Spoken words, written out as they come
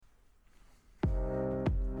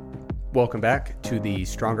Welcome back to the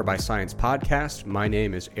Stronger by Science podcast. My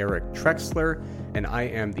name is Eric Trexler, and I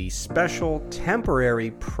am the special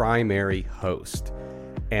temporary primary host.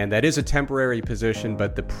 And that is a temporary position,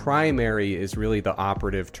 but the primary is really the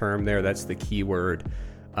operative term there. That's the key word.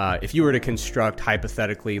 If you were to construct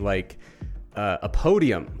hypothetically like a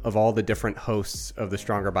podium of all the different hosts of the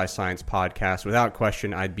Stronger by Science podcast, without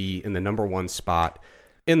question, I'd be in the number one spot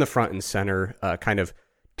in the front and center, kind of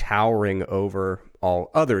towering over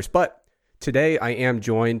all others. But today I am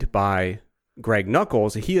joined by Greg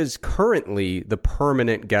Nuckols. He is currently the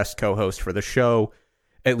permanent guest co-host for the show,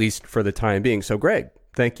 at least for the time being. So Greg,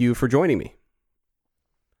 thank you for joining me.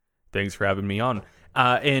 Thanks for having me on.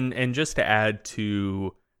 And just to add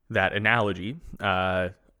to that analogy,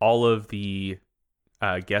 all of the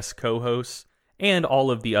guest co-hosts and all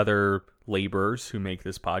of the other laborers who make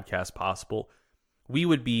this podcast possible, we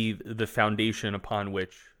would be the foundation upon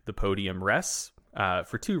which the podium rests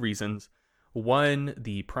for two reasons. One,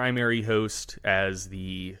 the primary host, as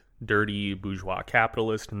the dirty bourgeois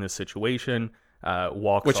capitalist in this situation,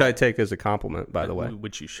 which I take as a compliment, by the way.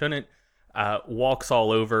 Which you shouldn't. Walks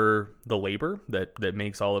all over the labor that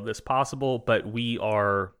makes all of this possible, but we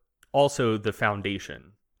are also the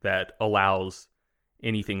foundation that allows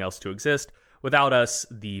anything else to exist. Without us,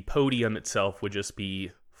 the podium itself would just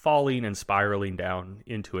be falling and spiraling down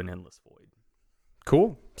into an endless void.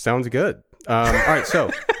 Cool. Sounds good. All right,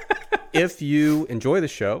 so if you enjoy the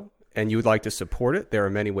show and you would like to support it, there are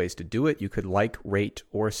many ways to do it. You could like, rate,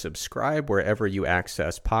 or subscribe wherever you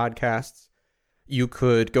access podcasts. You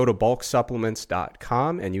could go to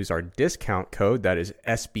bulksupplements.com and use our discount code, that is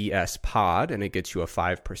SBSPOD, and it gets you a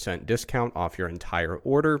 5% discount off your entire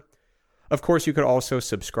order. Of course, you could also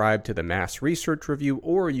subscribe to the Mass Research Review,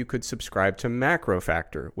 or you could subscribe to Macro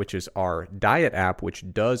Factor, which is our diet app,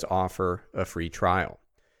 which does offer a free trial.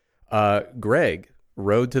 Greg,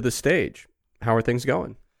 road to the stage. How are things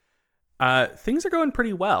going? Things are going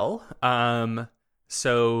pretty well.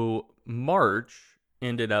 So March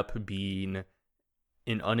ended up being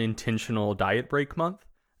an unintentional diet break month.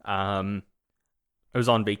 I was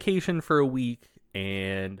on vacation for a week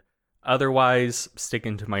and otherwise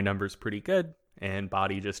sticking to my numbers pretty good, and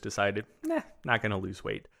body just decided, not going to lose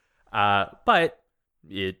weight. But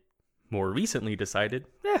it more recently decided,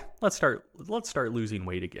 let's start losing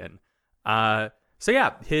weight again. So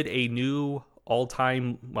yeah, hit a new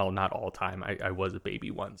all-time, well, not all-time, I was a baby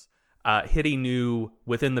once, hit a new,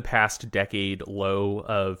 within the past decade, low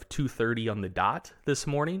of 230 on the dot this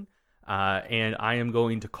morning. And I am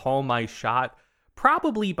going to call my shot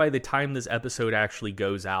probably by the time this episode actually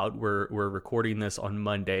goes out. We're recording this on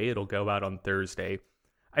Monday. It'll go out on Thursday.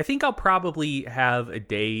 I think I'll probably have a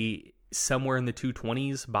day somewhere in the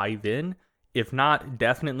 220s by then. If not,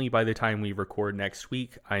 definitely by the time we record next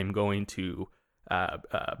week, I'm going to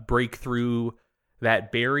break through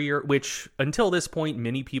that barrier, which until this point,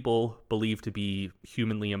 many people believe to be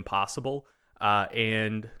humanly impossible.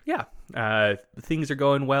 And things are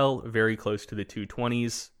going well, very close to the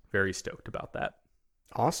 220s. Very stoked about that.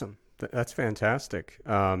 Awesome. That's fantastic.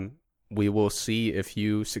 We will see if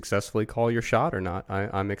you successfully call your shot or not.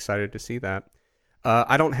 I'm excited to see that.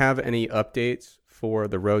 I don't have any updates for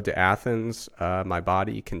the road to Athens. My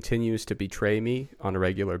body continues to betray me on a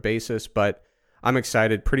regular basis, but I'm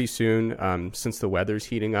excited. Pretty soon, since the weather's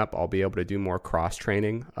heating up, I'll be able to do more cross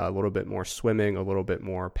training, a little bit more swimming, a little bit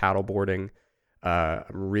more paddle boarding. I'm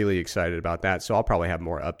really excited about that. So I'll probably have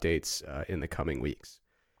more updates in the coming weeks.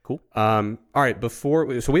 Cool. All right.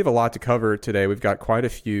 So we have a lot to cover today. We've got quite a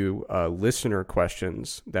few listener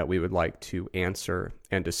questions that we would like to answer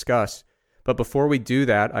and discuss. But before we do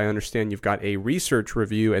that, I understand you've got a research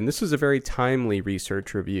review, and this is a very timely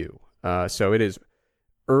research review. So it is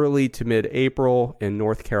early to mid-April in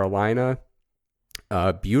North Carolina.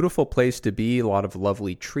 Beautiful place to be, a lot of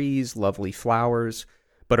lovely trees, lovely flowers.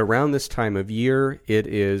 But around this time of year, it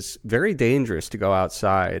is very dangerous to go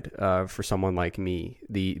outside for someone like me.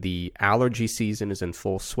 The allergy season is in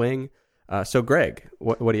full swing. So Greg,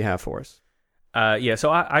 what do you have for us?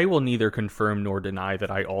 So I will neither confirm nor deny that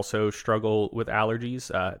I also struggle with allergies.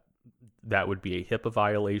 That would be a HIPAA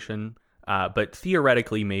violation. But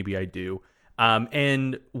theoretically, maybe I do.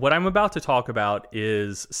 And what I'm about to talk about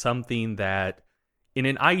is something that in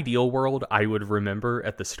an ideal world, I would remember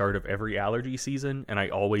at the start of every allergy season, and I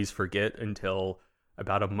always forget until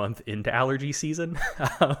about a month into allergy season.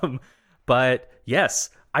 But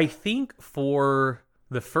yes, I think for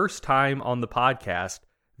the first time on the podcast,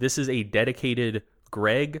 this is a dedicated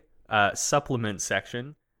Greg supplement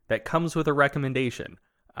section that comes with a recommendation.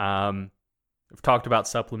 I've talked about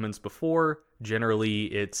supplements before. Generally,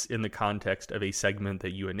 it's in the context of a segment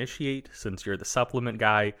that you initiate, since you're the supplement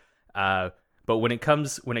guy. But when it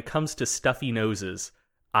comes to stuffy noses,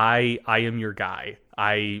 I am your guy.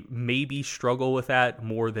 I maybe struggle with that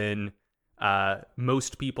more than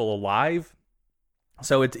most people alive.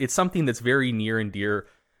 So it's something that's very near and dear,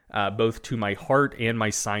 both to my heart and my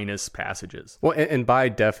sinus passages. Well, and by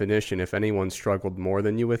definition, if anyone struggled more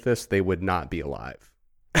than you with this, they would not be alive.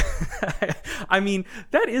 I mean,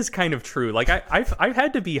 that is kind of true. Like I've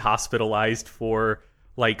had to be hospitalized for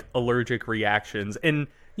like allergic reactions, and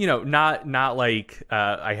not like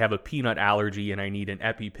I have a peanut allergy and I need an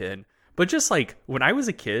EpiPen, but just like when I was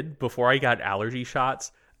a kid, before I got allergy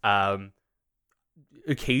shots,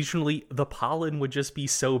 occasionally the pollen would just be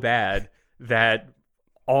so bad that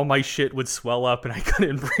all my shit would swell up and I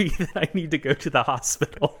couldn't breathe and I need to go to the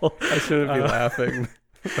hospital. I shouldn't be laughing.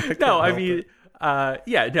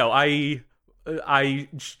 I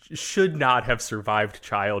should not have survived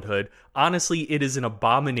childhood. Honestly, it is an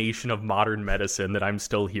abomination of modern medicine that I'm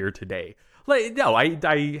still here today. Like, no,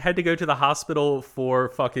 I had to go to the hospital for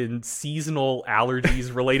fucking seasonal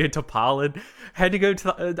allergies related to pollen. Had to go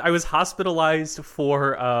to I was hospitalized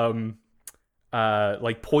for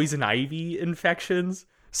like poison ivy infections.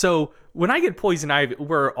 So when I get poison ivy,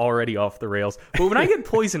 we're already off the rails. But when I get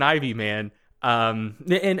poison ivy, man,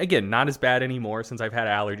 and again, not as bad anymore since I've had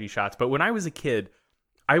allergy shots, but when I was a kid,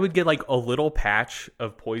 I would get like a little patch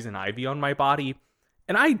of poison ivy on my body,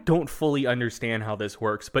 and I don't fully understand how this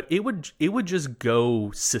works, but it would just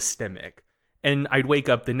go systemic, and I'd wake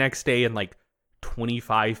up the next day and like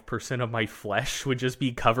 25% of my flesh would just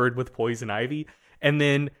be covered with poison ivy, and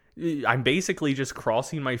then I'm basically just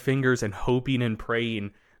crossing my fingers and hoping and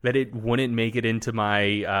praying that it wouldn't make it into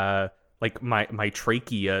my my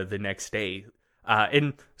trachea the next day.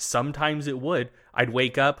 And sometimes it would. I'd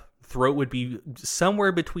wake up, throat would be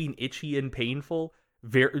somewhere between itchy and painful,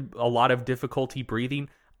 a lot of difficulty breathing.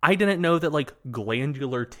 I didn't know that like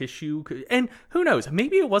glandular tissue and who knows,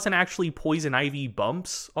 maybe it wasn't actually poison ivy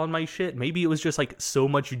bumps on my shit. Maybe it was just like so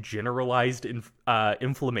much generalized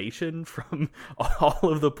inflammation from all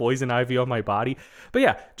of the poison ivy on my body. But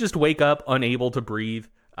yeah, just wake up unable to breathe.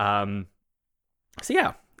 So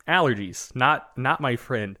yeah, allergies, not my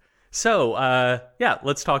friend. So yeah,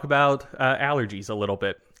 let's talk about allergies a little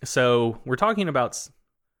bit. So we're talking about,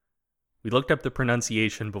 we looked up the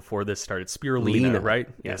pronunciation before this started. Spirulina, right?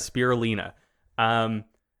 Yeah, spirulina.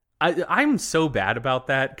 I'm so bad about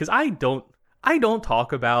that because I don't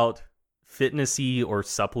talk about fitnessy or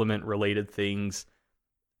supplement related things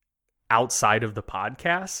outside of the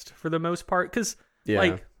podcast for the most part. Because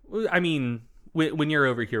like, I mean, when you're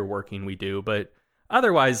over here working, we do, but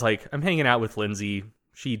otherwise, like, I'm hanging out with Lindsay.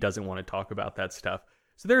 She doesn't want to talk about that stuff.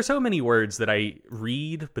 So there are so many words that I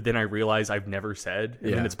read, but then I realize I've never said,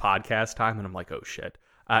 and then it's podcast time, and I'm like, oh shit.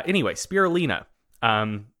 Anyway, spirulina.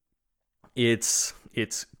 It's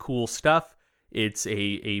cool stuff. It's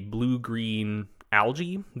a blue-green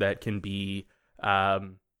algae that can be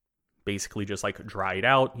basically just like dried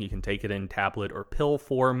out. You can take it in tablet or pill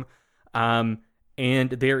form.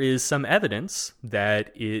 And there is some evidence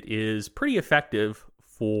that it is pretty effective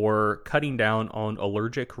for cutting down on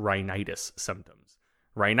allergic rhinitis symptoms.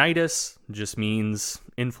 Rhinitis just means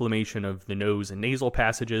inflammation of the nose and nasal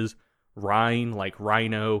passages. Rhine, like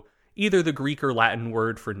rhino, either the Greek or Latin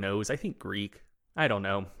word for nose. I think Greek. I don't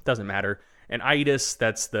know. Doesn't matter. And itis,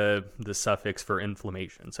 that's the suffix for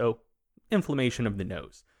inflammation. So inflammation of the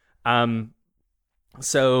nose.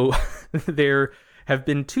 So there have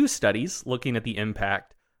been 2 studies looking at the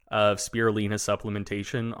impact of spirulina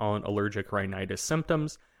supplementation on allergic rhinitis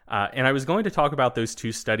symptoms. And I was going to talk about those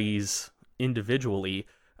 2 studies individually,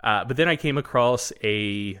 but then I came across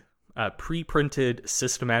a pre-printed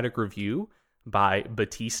systematic review by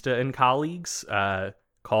Batista and colleagues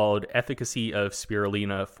called Efficacy of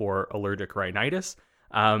Spirulina for Allergic Rhinitis.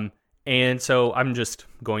 And so I'm just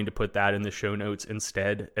going to put that in the show notes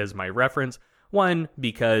instead as my reference. One,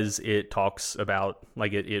 because it talks about,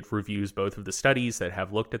 like, it reviews both of the studies that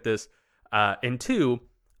have looked at this. And 2,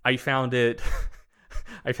 I found it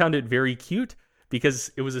very cute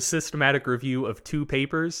because it was a systematic review of 2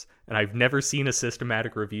 papers, and I've never seen a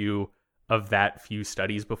systematic review of that few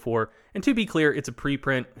studies before. And to be clear, it's a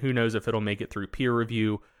preprint. Who knows if it'll make it through peer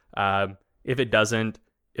review. If it doesn't,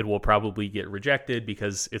 it will probably get rejected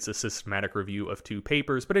because it's a systematic review of 2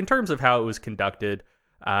 papers. But in terms of how it was conducted,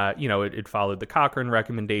 it followed the Cochrane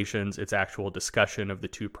recommendations. Its actual discussion of the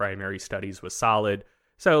 2 primary studies was solid.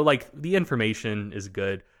 So, like, the information is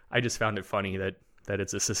good. I just found it funny that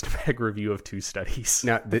it's a systematic review of 2 studies.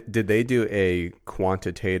 Now, did they do a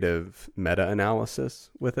quantitative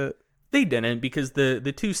meta-analysis with it? They didn't, because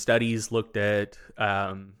the two studies looked at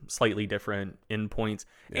slightly different endpoints.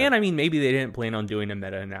 Yeah. And I mean, maybe they didn't plan on doing a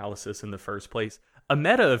meta-analysis in the first place. A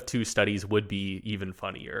meta of two studies would be even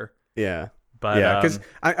funnier. Yeah. But, yeah, because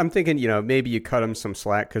I'm thinking, maybe you cut them some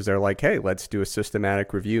slack because they're like, hey, let's do a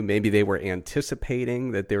systematic review. Maybe they were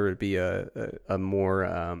anticipating that there would be a more,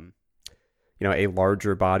 a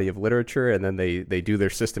larger body of literature. And then they do their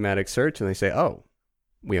systematic search and they say, oh,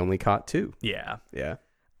 we only caught 2. Yeah. Yeah.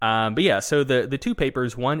 But yeah, so the two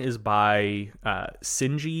papers, one is by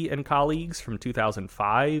Sinji and colleagues from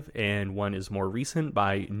 2005, and one is more recent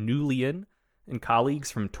by Nulian and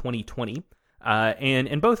colleagues from 2020. And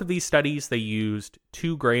in both of these studies, they used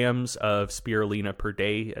 2 grams of spirulina per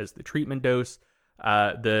day as the treatment dose.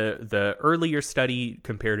 The earlier study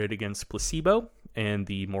compared it against placebo, and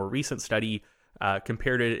the more recent study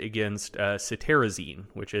compared it against cetirizine,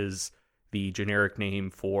 which is the generic name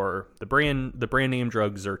for the brand name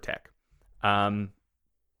drug Zyrtec. And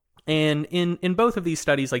in both of these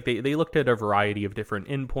studies, like they looked at a variety of different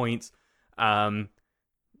endpoints,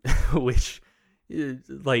 which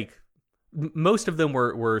like most of them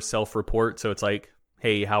were self-report. So it's like,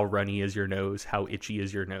 hey, how runny is your nose? How itchy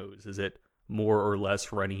is your nose? Is it more or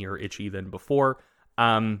less runny or itchy than before?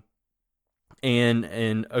 And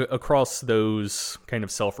across those kind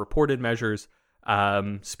of self-reported measures,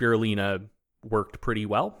 spirulina worked pretty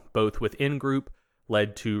well, both within group,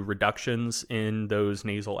 led to reductions in those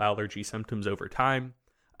nasal allergy symptoms over time.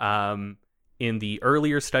 In the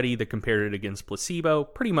earlier study that compared it against placebo,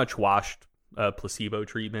 pretty much washed placebo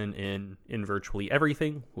treatment in virtually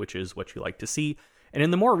everything, which is what you like to see. And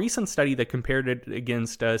in the more recent study that compared it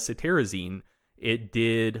against cetirizine, it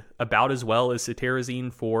did about as well as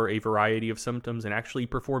cetirizine for a variety of symptoms, and actually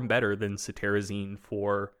performed better than cetirizine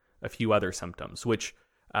for a few other symptoms, which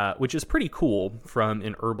is pretty cool from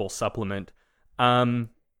an herbal supplement. But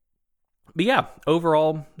yeah,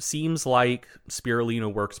 overall, seems like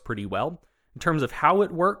spirulina works pretty well. In terms of how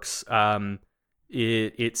it works,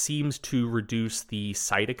 it seems to reduce the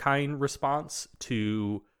cytokine response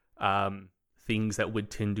to things that would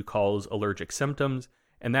tend to cause allergic symptoms,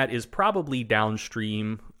 and that is probably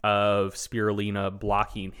downstream of spirulina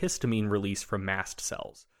blocking histamine release from mast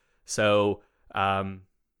cells. So,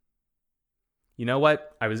 you know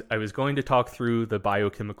what? I was going to talk through the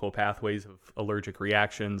biochemical pathways of allergic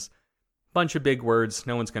reactions. Bunch of big words.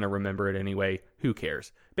 No one's going to remember it anyway. Who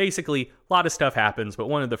cares? Basically, a lot of stuff happens, but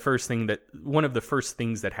one of the first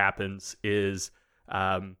things that happens is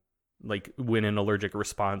like when an allergic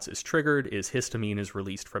response is triggered, is histamine is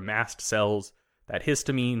released from mast cells. That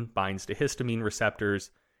histamine binds to histamine receptors,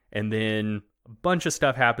 and then a bunch of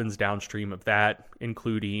stuff happens downstream of that,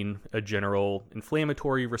 including a general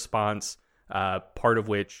inflammatory response, part of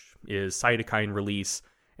which is cytokine release.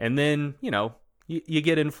 And then, you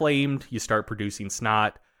get inflamed, you start producing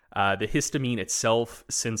snot. The histamine itself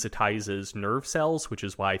sensitizes nerve cells, which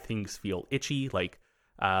is why things feel itchy, like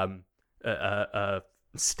a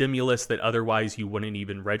stimulus that otherwise you wouldn't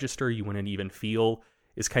even register, you wouldn't even feel,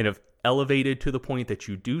 is kind of elevated to the point that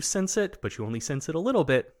you do sense it, but you only sense it a little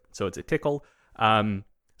bit, so it's a tickle. So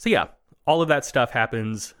yeah, all of that stuff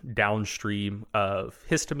happens downstream of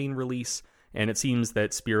histamine release, and it seems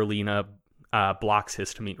that spirulina blocks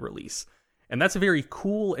histamine release. And that's a very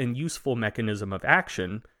cool and useful mechanism of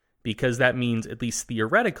action, because that means, at least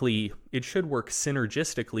theoretically, it should work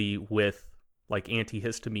synergistically with like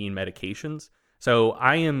antihistamine medications. So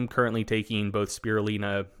I am currently taking both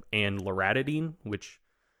spirulina and loratadine, which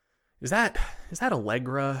is that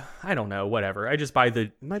Allegra? I don't know, whatever. I just buy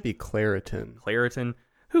it might be Claritin. Claritin.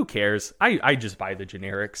 Who cares? I just buy the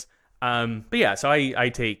generics. But yeah, so I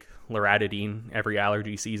take loratadine every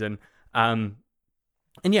allergy season.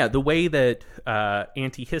 And yeah, the way that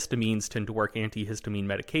antihistamines tend to work, antihistamine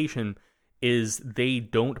medication, is they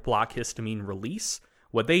don't block histamine release.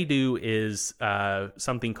 What they do is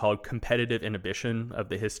something called competitive inhibition of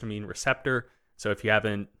the histamine receptor. So if you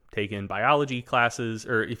haven't taken biology classes,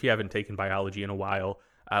 or if you haven't taken biology in a while,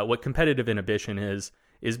 what competitive inhibition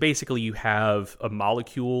is basically you have a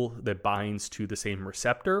molecule that binds to the same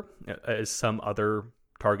receptor as some other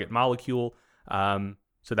target molecule.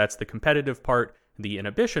 So that's the competitive part. The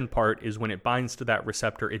inhibition part is when it binds to that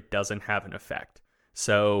receptor, it doesn't have an effect.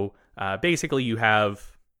 So basically you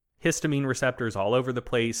have histamine receptors all over the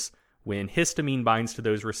place. When histamine binds to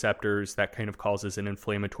those receptors, that kind of causes an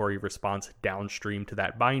inflammatory response downstream to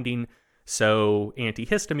that binding. So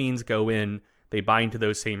antihistamines go in, they bind to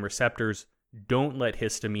those same receptors, don't let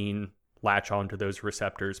histamine latch onto those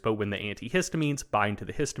receptors. But when the antihistamines bind to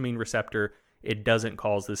the histamine receptor, it doesn't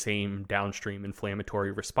cause the same downstream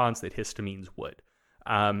inflammatory response that histamines would.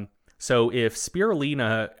 So if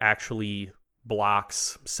spirulina actually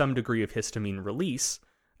blocks some degree of histamine release,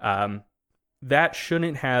 that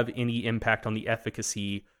shouldn't have any impact on the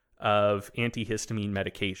efficacy of antihistamine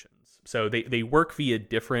medications. So they work via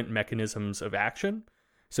different mechanisms of action.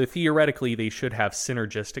 So theoretically, they should have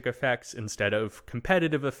synergistic effects instead of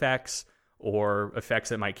competitive effects or effects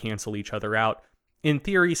that might cancel each other out. In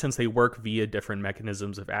theory, since they work via different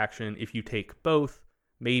mechanisms of action, if you take both,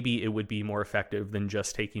 maybe it would be more effective than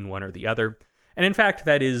just taking one or the other. And in fact,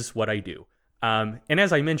 that is what I do. And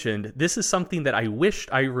as I mentioned, this is something that I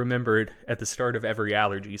wished I remembered at the start of every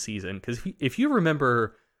allergy season. Because if you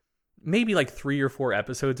remember maybe like 3 or 4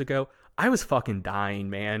 episodes ago, I was fucking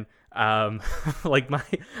dying, man. Like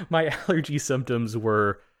my allergy symptoms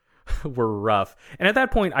were rough. And at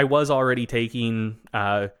that point, I was already taking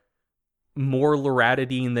more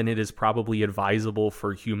loratadine than it is probably advisable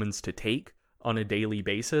for humans to take on a daily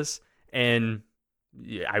basis. And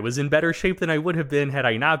I was in better shape than I would have been had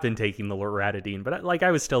I not been taking the loratadine, but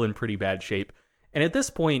I was still in pretty bad shape. And at this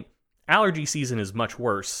point, allergy season is much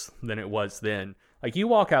worse than it was then. Like, you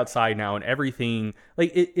walk outside now and everything,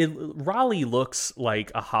 like, Raleigh looks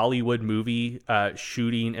like a Hollywood movie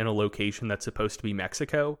shooting in a location that's supposed to be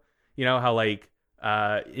Mexico. You know how, like,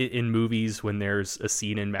 in movies, when there's a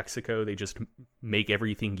scene in Mexico, they just make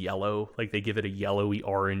everything yellow. Like, they give it a yellowy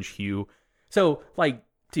orange hue. So, like,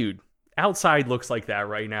 dude, outside looks like that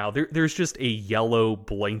right now. There's just a yellow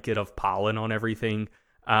blanket of pollen on everything.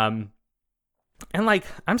 And, like,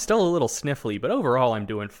 I'm still a little sniffly, but overall I'm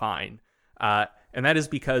doing fine. And that is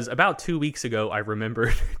because about 2 weeks ago, I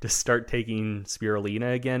remembered to start taking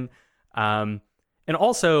spirulina again. And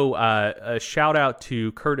also a shout out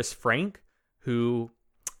to Curtis Frank, who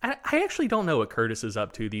I actually don't know what Curtis is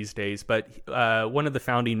up to these days, but one of the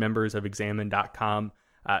founding members of Examine.com,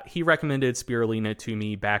 he recommended spirulina to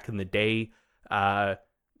me back in the day.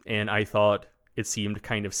 And I thought it seemed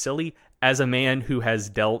kind of silly. As a man who has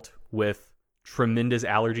dealt with tremendous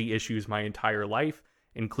allergy issues my entire life,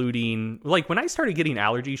 including, like, when I started getting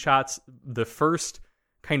allergy shots, the first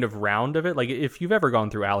kind of round of it, like, if you've ever gone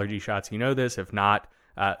through allergy shots, you know this. If not,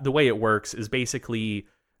 the way it works is basically,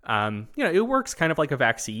 it works kind of like a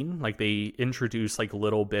vaccine. Like, they introduce, like,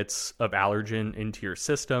 little bits of allergen into your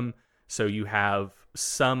system, so you have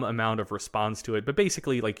some amount of response to it. But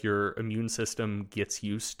basically, like, your immune system gets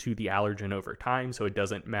used to the allergen over time, so it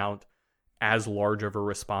doesn't mount as large of a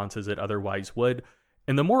response as it otherwise would.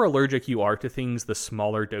 And the more allergic you are to things, the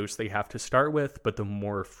smaller dose they have to start with, but the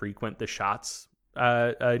more frequent the shots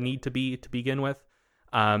need to be to begin with.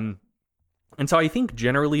 And so I think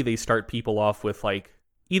generally they start people off with, like,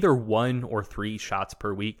 either 1 or 3 shots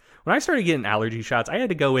per week. When I started getting allergy shots, I had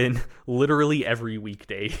to go in literally every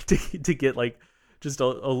weekday to get, like, just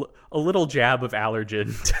a little jab of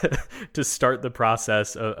allergen to start the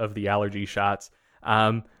process of the allergy shots.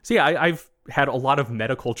 So yeah, I've had a lot of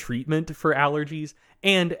medical treatment for allergies.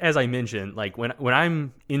 And as I mentioned, like, when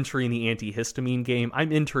I'm entering the antihistamine game,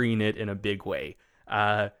 I'm entering it in a big way.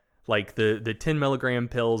 Like the 10 milligram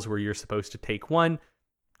pills where you're supposed to take one,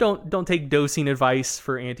 don't take dosing advice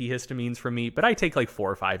for antihistamines from me, but I take like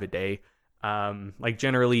 4 or 5 a day. Like,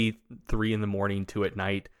 generally 3 in the morning, 2 at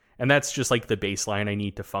night. And that's just like the baseline I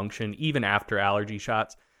need to function even after allergy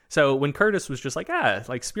shots. So when Curtis was just like,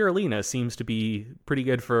 like, spirulina seems to be pretty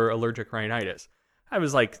good for allergic rhinitis, I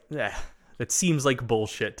was like, that seems like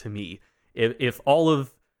bullshit to me. If all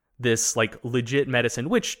of this, like, legit medicine,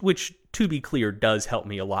 which to be clear does help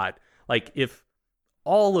me a lot, like, if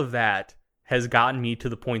all of that has gotten me to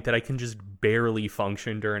the point that I can just barely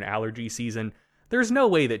function during allergy season, there's no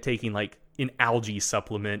way that taking, like, an algae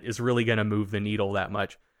supplement is really going to move the needle that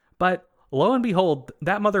much. But lo and behold,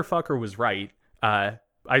 that motherfucker was right.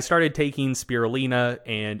 I started taking spirulina,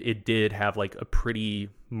 and it did have, like, a pretty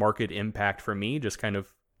marked impact for me, just kind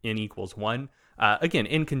of N equals 1, again,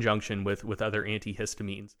 in conjunction with other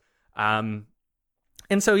antihistamines. And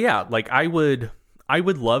so, yeah, like, I would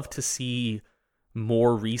love to see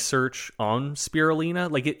more research on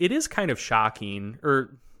spirulina. Like, it is kind of shocking,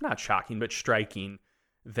 or not shocking, but striking,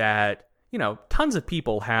 that, tons of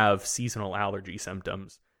people have seasonal allergy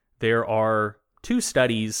symptoms. There are 2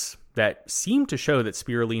 studies that seem to show that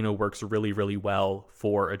spirulina works really, really well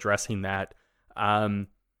for addressing that.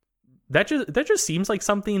 That just seems like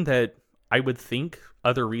something that I would think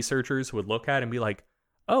other researchers would look at and be like,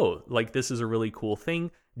 oh, like, this is a really cool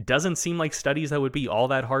thing. Doesn't seem like studies that would be all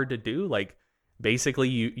that hard to do. Like, basically,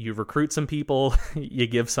 you recruit some people, you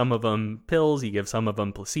give some of them pills, you give some of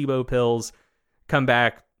them placebo pills, come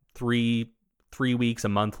back 3 weeks, a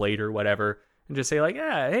month later, whatever, and just say like,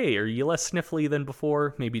 hey, are you less sniffly than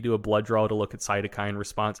before? Maybe do a blood draw to look at cytokine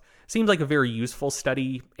response. Seems like a very useful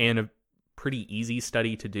study and a pretty easy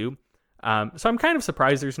study to do. So I'm kind of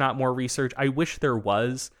surprised there's not more research. I wish there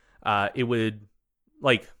was. It would,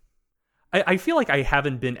 like, I feel like I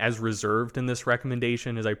haven't been as reserved in this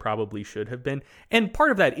recommendation as I probably should have been. And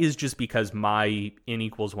part of that is just because my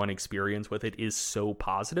N=1 experience with it is so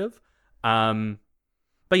positive.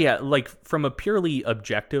 But yeah, like from a purely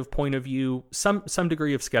objective point of view, some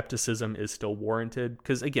degree of skepticism is still warranted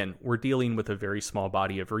because, again, we're dealing with a very small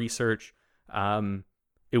body of research.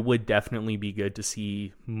 It would definitely be good to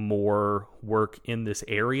see more work in this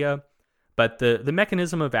area. But the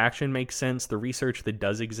mechanism of action makes sense. The research that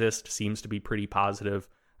does exist seems to be pretty positive.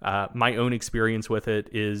 My own experience with it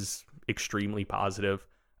is extremely positive.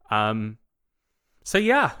 So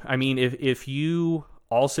yeah, I mean, if you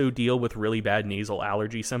also deal with really bad nasal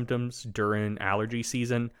allergy symptoms during allergy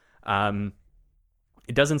season,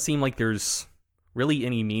 it doesn't seem like there's really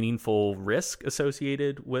any meaningful risk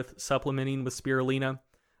associated with supplementing with spirulina.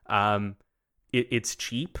 It's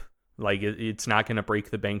cheap. Like it's not going to break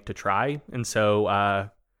the bank to try. And so,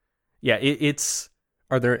 yeah, it's...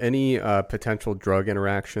 Are there any potential drug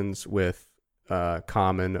interactions with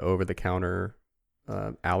common over-the-counter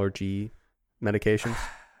allergy medications?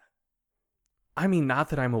 I mean, not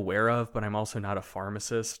that I'm aware of, but I'm also not a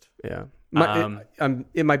pharmacist. Yeah.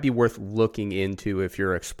 It might be worth looking into if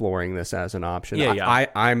you're exploring this as an option. Yeah.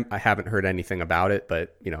 I haven't heard anything about it,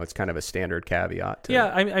 but it's kind of a standard caveat.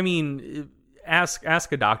 I mean,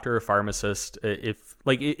 ask a doctor or pharmacist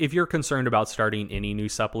if you're concerned about starting any new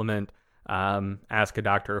supplement. Ask a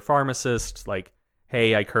doctor or pharmacist, like,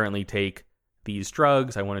 hey, I currently take these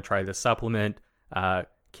drugs. I want to try this supplement.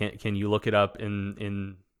 Can you look it up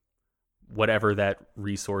in whatever that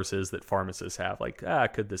resource is that pharmacists have? Like,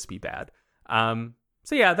 could this be bad?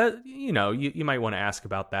 So yeah, that you might want to ask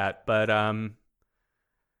about that. But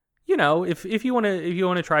if you want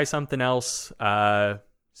to try something else,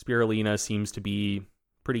 spirulina seems to be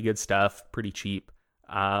pretty good stuff, pretty cheap.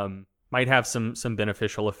 Might have some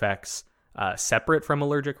beneficial effects separate from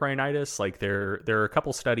allergic rhinitis. Like there are a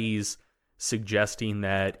couple studies suggesting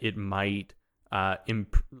that it might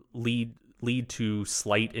lead to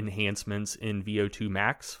slight enhancements in VO2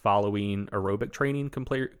 max following aerobic training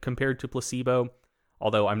compared to placebo,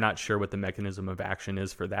 although I'm not sure what the mechanism of action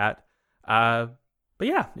is for that. But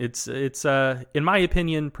yeah, it's in my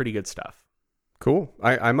opinion, pretty good stuff. Cool.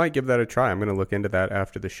 I might give that a try. I'm going to look into that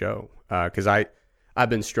after the show because I've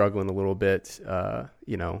been struggling a little bit,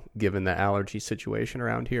 given the allergy situation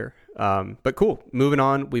around here. But cool. Moving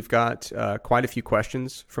on, we've got quite a few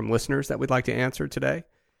questions from listeners that we'd like to answer today.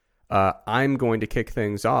 I'm going to kick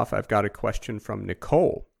things off. I've got a question from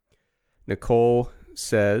Nicole. Nicole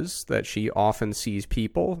says that she often sees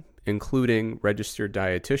people, including registered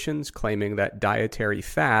dietitians, claiming that dietary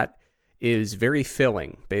fat is very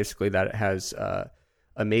filling, basically that it has a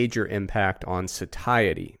major impact on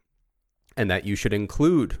satiety, and that you should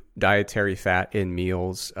include dietary fat in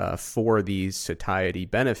meals for these satiety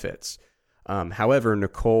benefits. However,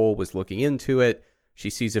 Nicole was looking into it. She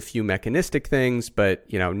sees a few mechanistic things, but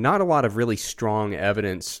not a lot of really strong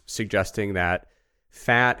evidence suggesting that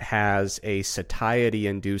fat has a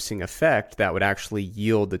satiety-inducing effect that would actually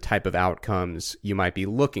yield the type of outcomes you might be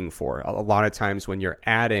looking for. A lot of times when you're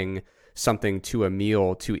adding something to a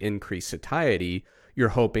meal to increase satiety, you're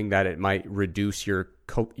hoping that it might reduce your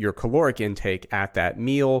caloric intake at that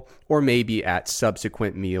meal or maybe at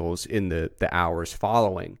subsequent meals in the hours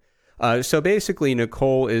following. So basically,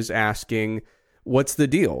 Nicole is asking, what's the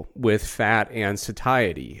deal with fat and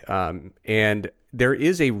satiety? And there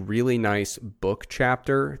is a really nice book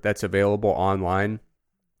chapter that's available online.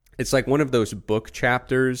 It's like one of those book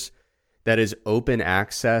chapters that is open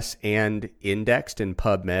access and indexed in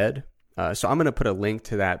PubMed. So I'm going to put a link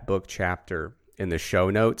to that book chapter in the show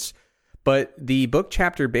notes. But the book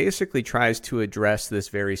chapter basically tries to address this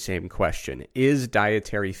very same question. Is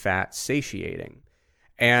dietary fat satiating?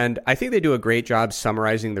 And I think they do a great job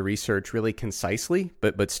summarizing the research really concisely,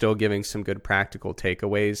 but still giving some good practical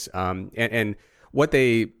takeaways. And what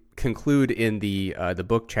they conclude in the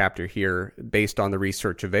book chapter here, based on the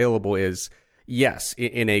research available, is yes,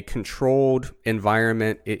 in a controlled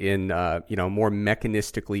environment, in more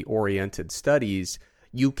mechanistically oriented studies,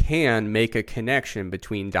 you can make a connection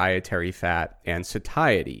between dietary fat and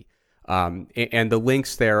satiety. And the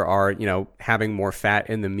links there are, having more fat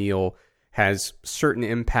in the meal has certain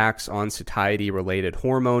impacts on satiety-related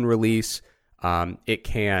hormone release. It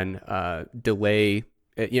can delay,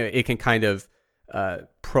 it can kind of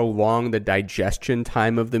prolong the digestion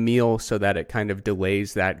time of the meal so that it kind of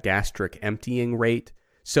delays that gastric emptying rate.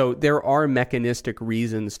 So there are mechanistic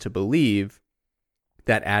reasons to believe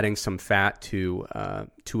that adding some fat to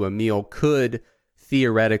a meal could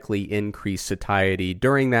theoretically increase satiety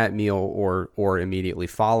during that meal or immediately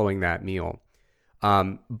following that meal.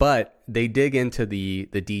 But they dig into the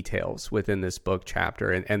details within this book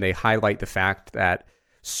chapter, and they highlight the fact that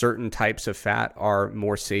certain types of fat are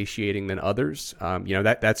more satiating than others.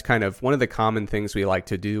 That's kind of one of the common things we like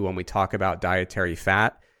to do when we talk about dietary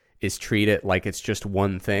fat is treat it like it's just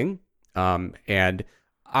one thing. And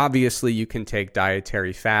obviously you can take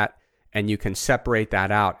dietary fat and you can separate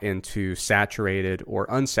that out into saturated or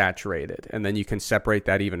unsaturated. And then you can separate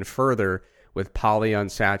that even further with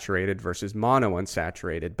polyunsaturated versus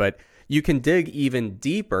monounsaturated. But you can dig even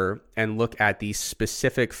deeper and look at the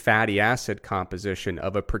specific fatty acid composition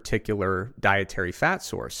of a particular dietary fat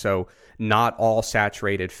source. So not all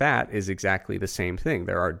saturated fat is exactly the same thing.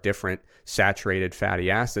 There are different saturated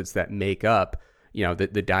fatty acids that make up,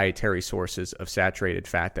 the dietary sources of saturated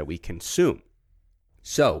fat that we consume.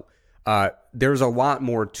 So there's a lot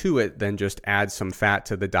more to it than just add some fat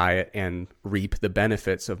to the diet and reap the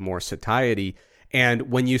benefits of more satiety.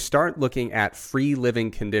 And when you start looking at free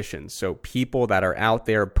living conditions, so people that are out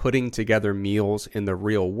there putting together meals in the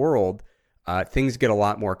real world, things get a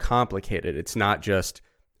lot more complicated. It's not just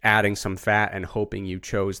adding some fat and hoping you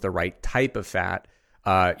chose the right type of fat.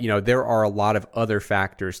 There are a lot of other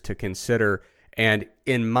factors to consider. And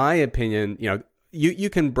in my opinion, you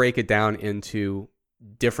can break it down into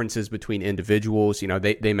differences between individuals.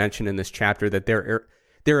 They mention in this chapter that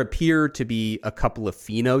there appear to be a couple of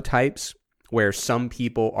phenotypes where some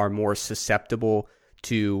people are more susceptible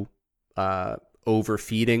to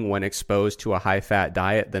overfeeding when exposed to a high-fat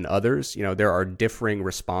diet than others. There are differing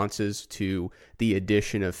responses to the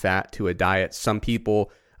addition of fat to a diet. Some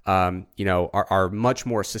people, are much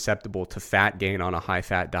more susceptible to fat gain on a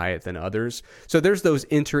high-fat diet than others. So there's those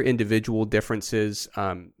inter-individual differences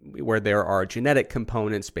where there are genetic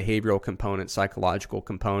components, behavioral components, psychological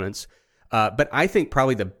components. But I think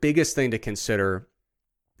probably the biggest thing to consider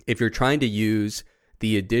if you're trying to use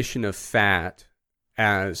the addition of fat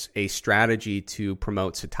as a strategy to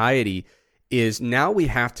promote satiety is now we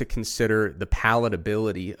have to consider the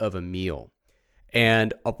palatability of a meal.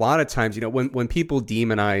 And a lot of times, when people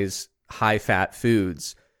demonize high-fat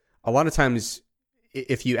foods, a lot of times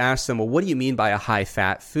if you ask them, well, what do you mean by a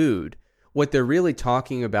high-fat food? What they're really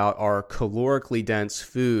talking about are calorically dense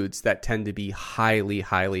foods that tend to be highly,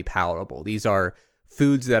 highly palatable. These are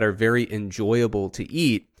foods that are very enjoyable to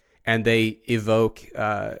eat, and they evoke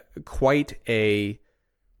quite a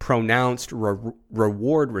pronounced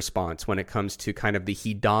reward response when it comes to kind of the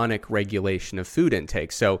hedonic regulation of food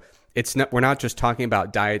intake. So we're not just talking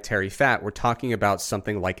about dietary fat, we're talking about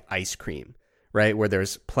something like ice cream, right? Where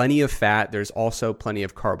there's plenty of fat, there's also plenty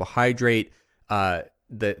of carbohydrate.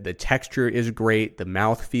 The texture is great, the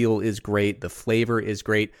mouthfeel is great, the flavor is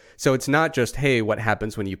great. So it's not just, hey, what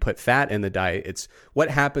happens when you put fat in the diet? It's what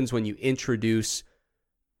happens when you introduce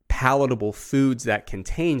palatable foods that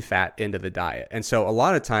contain fat into the diet. And so a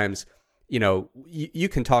lot of times, you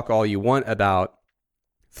can talk all you want about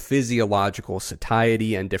physiological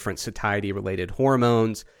satiety and different satiety-related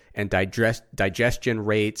hormones and digestion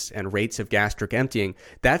rates and rates of gastric emptying.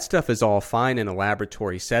 That stuff is all fine in a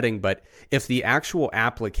laboratory setting, but if the actual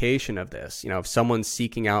application of this, if someone's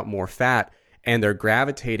seeking out more fat and they're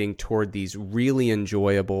gravitating toward these really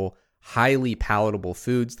enjoyable, highly palatable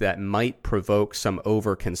foods that might provoke some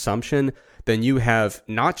overconsumption, then you have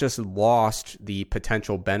not just lost the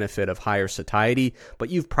potential benefit of higher satiety, but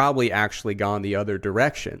you've probably actually gone the other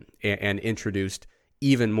direction and introduced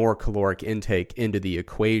even more caloric intake into the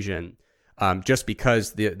equation, just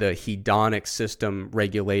because the hedonic system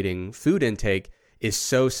regulating food intake is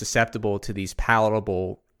so susceptible to these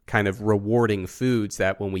palatable kind of rewarding foods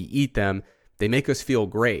that when we eat them, they make us feel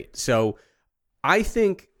great. So I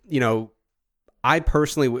think, I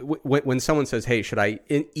personally, when someone says, hey, should I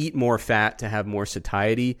eat more fat to have more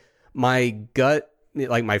satiety? My gut,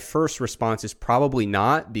 my first response is probably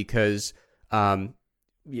not, because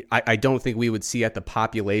I don't think we would see at the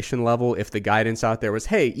population level if the guidance out there was,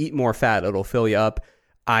 hey, eat more fat, it'll fill you up.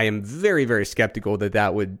 I am very, very skeptical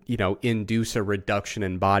that would, induce a reduction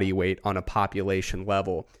in body weight on a population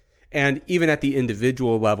level. And even at the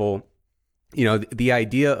individual level, the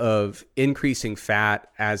idea of increasing fat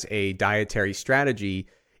as a dietary strategy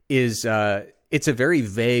is, it's a very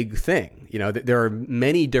vague thing. There are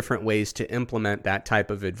many different ways to implement that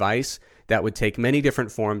type of advice that would take many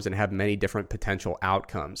different forms and have many different potential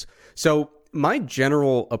outcomes. So my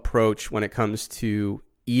general approach when it comes to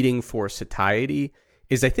eating for satiety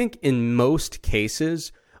is, I think in most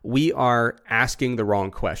cases, we are asking the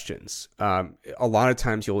wrong questions. A lot of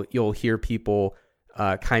times you'll hear people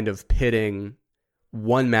kind of pitting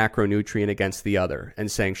one macronutrient against the other and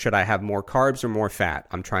saying, should I have more carbs or more fat?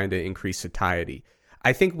 I'm trying to increase satiety.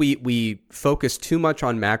 I think we focus too much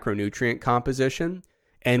on macronutrient composition,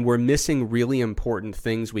 and we're missing really important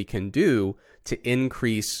things we can do to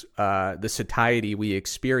increase the satiety we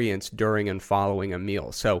experience during and following a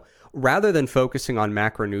meal. So rather than focusing on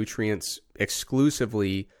macronutrients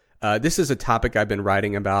exclusively, this is a topic I've been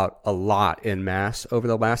writing about a lot in mass over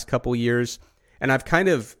the last couple years. And I've kind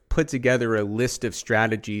of put together a list of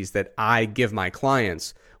strategies that I give my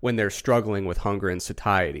clients when they're struggling with hunger and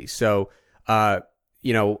satiety. So, a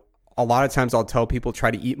lot of times I'll tell people try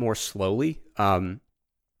to eat more slowly.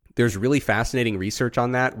 There's really fascinating research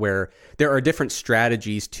on that where there are different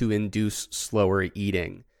strategies to induce slower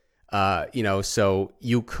eating. So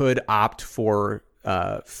you could opt for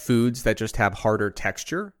foods that just have harder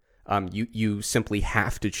texture. You simply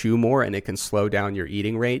have to chew more and it can slow down your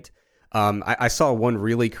eating rate. I saw one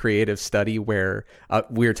really creative study where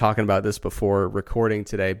we were talking about this before recording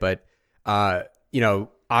today, but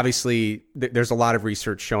obviously there's a lot of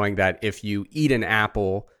research showing that if you eat an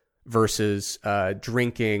apple versus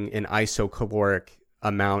drinking an isocaloric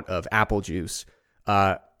amount of apple juice,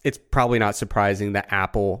 it's probably not surprising that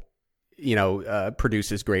apple,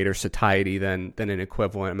 produces greater satiety than an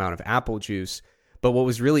equivalent amount of apple juice. But what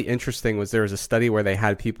was really interesting was there was a study where they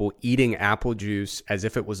had people eating apple juice as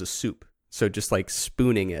if it was a soup. So just like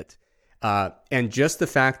spooning it. And just the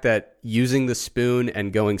fact that using the spoon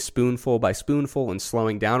and going spoonful by spoonful and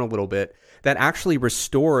slowing down a little bit, that actually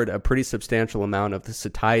restored a pretty substantial amount of the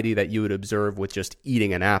satiety that you would observe with just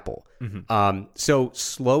eating an apple. Mm-hmm. So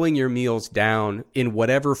slowing your meals down in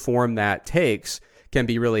whatever form that takes can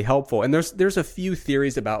be really helpful. And there's a few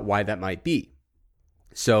theories about why that might be.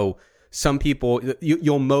 So some people,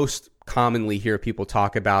 you'll most commonly hear people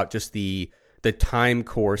talk about just the time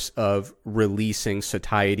course of releasing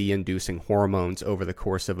satiety-inducing hormones over the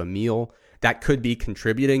course of a meal. That could be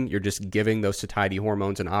contributing. You're just giving those satiety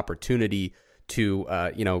hormones an opportunity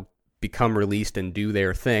to, become released and do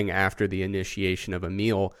their thing after the initiation of a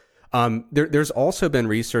meal. There's also been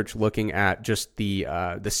research looking at just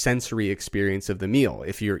the sensory experience of the meal.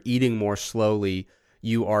 If you're eating more slowly,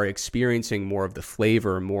 you are experiencing more of the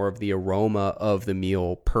flavor, more of the aroma of the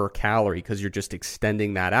meal per calorie because you're just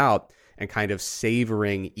extending that out and kind of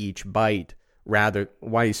savoring each bite rather.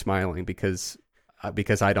 Why are you smiling? Because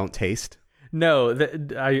I don't taste? No,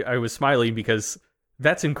 I was smiling because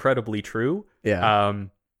that's incredibly true. Yeah.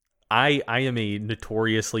 I am a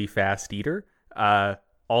notoriously fast eater.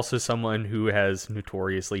 Also someone who has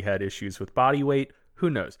notoriously had issues with body weight. Who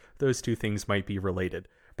knows? Those two things might be related.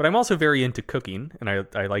 But I'm also very into cooking, and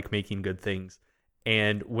I like making good things.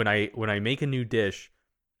 And when I make a new dish,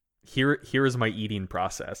 here is my eating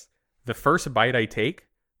process. The first bite I take,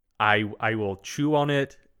 I will chew on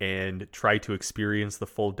it and try to experience the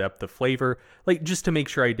full depth of flavor, like just to make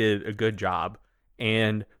sure I did a good job.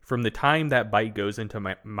 And from the time that bite goes into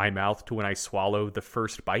my mouth to when I swallow the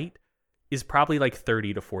first bite is probably like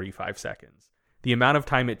 30 to 45 seconds. The amount of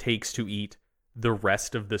time it takes to eat the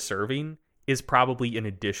rest of the serving is probably an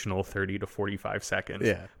additional 30 to 45 seconds.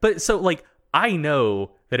 Yeah. But so like, I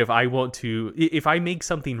know that if I make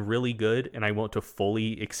something really good and I want to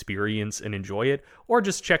fully experience and enjoy it, or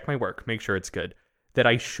just check my work, make sure it's good, that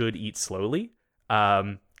I should eat slowly.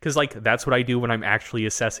 Because like, that's what I do when I'm actually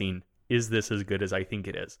assessing, is this as good as I think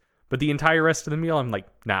it is? But the entire rest of the meal, I'm like,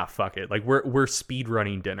 nah, fuck it. Like we're speed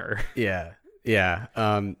running dinner. Yeah. Yeah.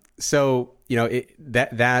 So,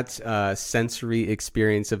 that sensory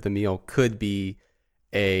experience of the meal could be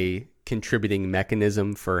a contributing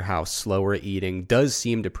mechanism for how slower eating does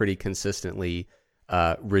seem to pretty consistently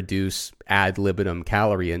reduce ad libitum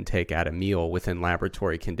calorie intake at a meal within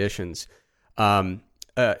laboratory conditions.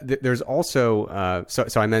 There's also,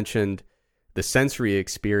 so I mentioned the sensory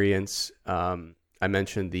experience. I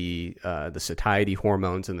mentioned the satiety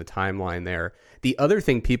hormones and the timeline there. The other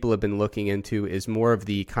thing people have been looking into is more of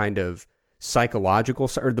the kind of psychological,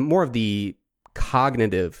 or more of the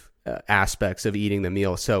cognitive aspects of eating the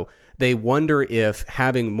meal. So they wonder if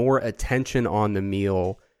having more attention on the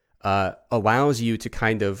meal allows you to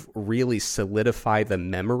kind of really solidify the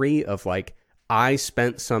memory of like, I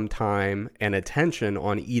spent some time and attention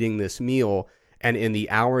on eating this meal, and in the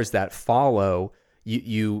hours that follow,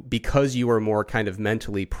 you because you were more kind of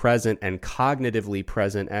mentally present and cognitively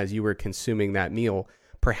present as you were consuming that meal,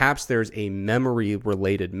 perhaps there's a memory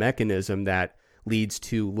related mechanism that leads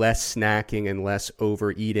to less snacking and less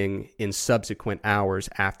overeating in subsequent hours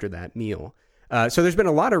after that meal. So there's been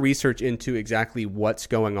a lot of research into exactly what's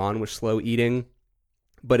going on with slow eating.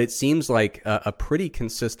 but it seems like a pretty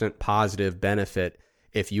consistent positive benefit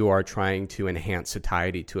if you are trying to enhance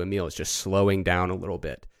satiety to a meal. It's just slowing down a little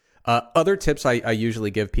bit. Other tips I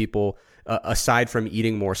usually give people, aside from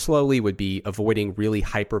eating more slowly, would be avoiding really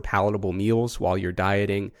hyper-palatable meals while you're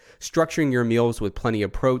dieting, structuring your meals with plenty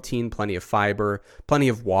of protein, plenty of fiber, plenty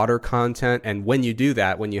of water content. And when you do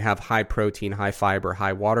that, when you have high protein, high fiber,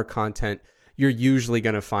 high water content, you're usually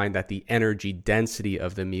going to find that the energy density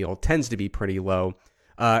of the meal tends to be pretty low.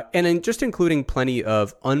 And then just including plenty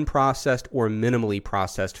of unprocessed or minimally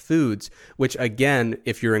processed foods, which again,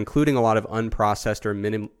 if you're including a lot of unprocessed or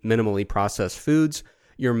minimally processed foods,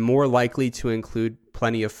 you're more likely to include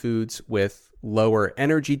plenty of foods with lower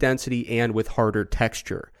energy density and with harder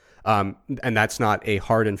texture. And that's not a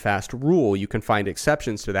hard and fast rule. You can find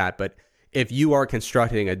exceptions to that. But if you are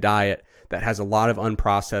constructing a diet that has a lot of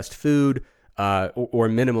unprocessed food or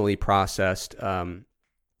minimally processed,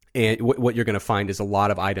 and what you're going to find is a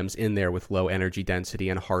lot of items in there with low energy density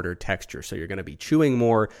and harder texture. So you're going to be chewing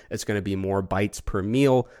more. It's going to be more bites per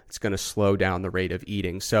meal. It's going to slow down the rate of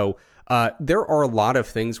eating. So there are a lot of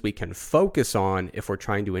things we can focus on if we're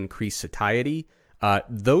trying to increase satiety.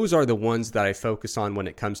 Those are the ones that I focus on when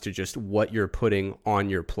it comes to just what you're putting on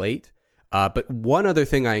your plate. But one other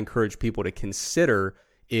thing I encourage people to consider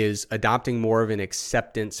is adopting more of an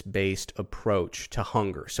acceptance-based approach to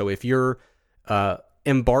hunger. So if you're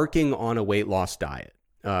embarking on a weight loss diet,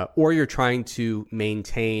 or you're trying to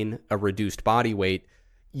maintain a reduced body weight,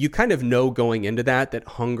 you kind of know going into that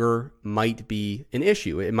hunger might be an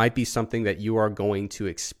issue. It might be something that you are going to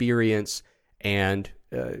experience and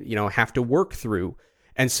have to work through.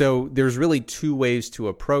 And so there's really two ways to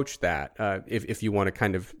approach that. If you want to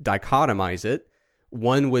kind of dichotomize it,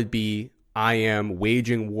 one would be, I am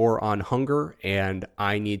waging war on hunger and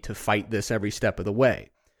I need to fight this every step of the way.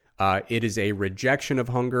 It is a rejection of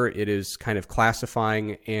hunger. It is kind of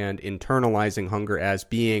classifying and internalizing hunger as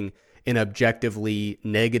being an objectively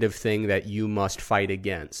negative thing that you must fight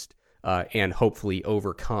against and hopefully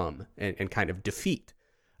overcome and kind of defeat.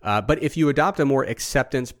 But if you adopt a more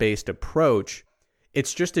acceptance-based approach,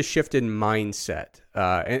 it's just a shift in mindset.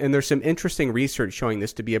 And there's some interesting research showing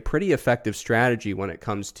this to be a pretty effective strategy when it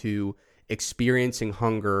comes to experiencing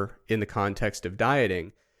hunger in the context of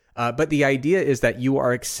dieting. But the idea is that you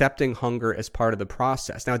are accepting hunger as part of the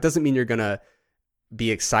process. Now, it doesn't mean you're going to be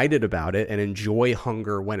excited about it and enjoy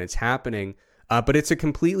hunger when it's happening, but it's a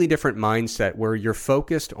completely different mindset where you're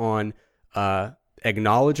focused on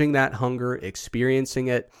acknowledging that hunger, experiencing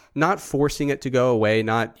it, not forcing it to go away,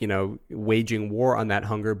 not, waging war on that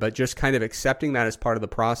hunger, but just kind of accepting that as part of the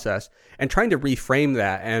process and trying to reframe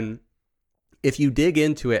that. And if you dig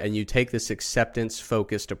into it and you take this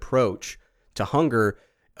acceptance-focused approach to hunger,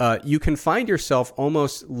 you can find yourself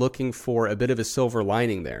almost looking for a bit of a silver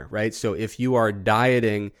lining there, right? So if you are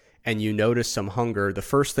dieting and you notice some hunger, the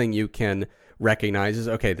first thing you can recognize is,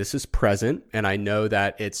 okay, this is present, and I know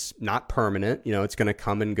that it's not permanent. It's going to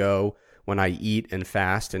come and go when I eat and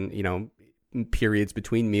fast, and, periods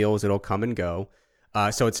between meals, it'll come and go.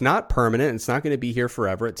 So it's not permanent. It's not going to be here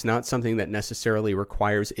forever. It's not something that necessarily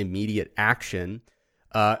requires immediate action.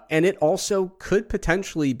 And it also could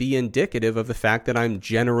potentially be indicative of the fact that I'm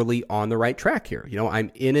generally on the right track here.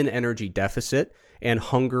 I'm in an energy deficit, and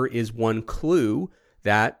hunger is one clue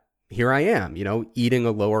that here I am, eating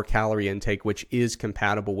a lower calorie intake, which is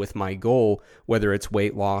compatible with my goal, whether it's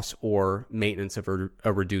weight loss or maintenance of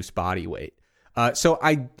a reduced body weight. So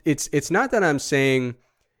it's not that I'm saying,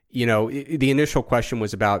 the initial question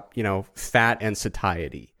was about, fat and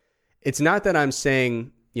satiety. It's not that I'm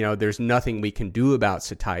saying, there's nothing we can do about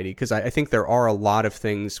satiety, because I think there are a lot of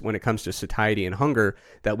things when it comes to satiety and hunger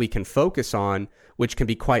that we can focus on, which can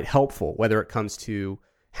be quite helpful, whether it comes to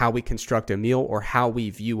how we construct a meal or how we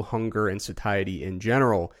view hunger and satiety in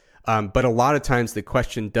general. But a lot of times the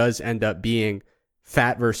question does end up being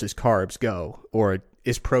fat versus carbs, go, or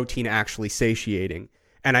is protein actually satiating?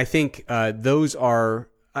 And I think those are,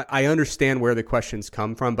 I understand where the questions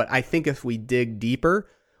come from, but I think if we dig deeper,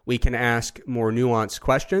 we can ask more nuanced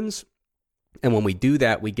questions. And when we do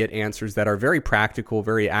that, we get answers that are very practical,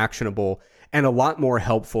 very actionable, and a lot more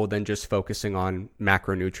helpful than just focusing on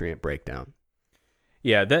macronutrient breakdown.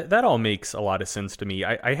 Yeah, that all makes a lot of sense to me.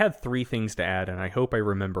 I had 3 things to add, and I hope I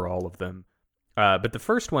remember all of them. But the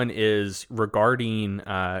first one is regarding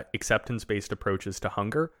acceptance-based approaches to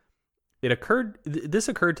hunger. This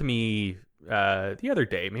occurred to me the other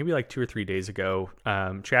day, maybe like 2 or 3 days ago,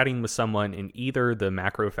 chatting with someone in either the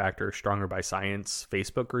Macro Factor Stronger by Science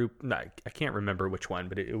Facebook group. I can't remember which one,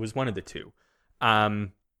 but it was one of the two. And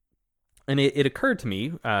it occurred to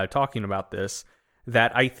me, talking about this,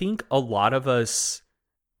 that I think a lot of us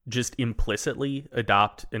just implicitly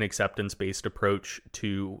adopt an acceptance-based approach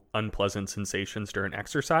to unpleasant sensations during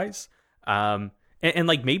exercise. And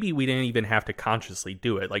like maybe we didn't even have to consciously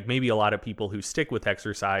do it. Like maybe a lot of people who stick with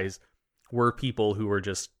exercise were people who were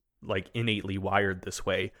just like innately wired this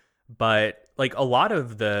way. But like a lot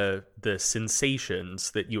of the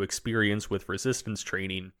sensations that you experience with resistance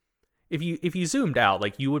training, if you zoomed out,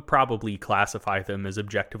 like you would probably classify them as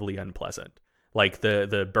objectively unpleasant. Like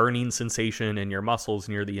the burning sensation in your muscles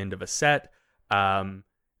near the end of a set,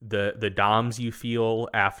 the DOMs you feel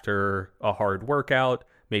after a hard workout,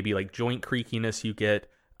 maybe like joint creakiness you get.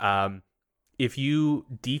 If you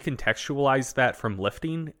decontextualize that from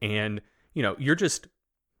lifting and, you know, you're just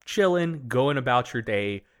chilling, going about your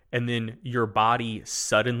day, and then your body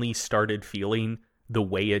suddenly started feeling the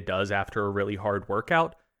way it does after a really hard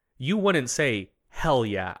workout, you wouldn't say, hell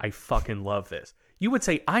yeah, I fucking love this. You would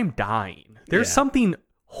say, I'm dying. There's something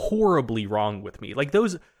horribly wrong with me. Like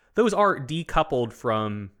those are decoupled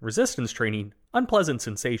from resistance training, unpleasant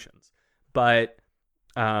sensations. But,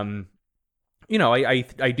 you know,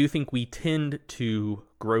 I do think we tend to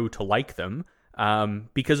grow to like them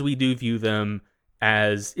because we do view them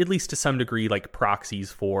as, at least to some degree, like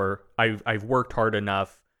proxies for I've worked hard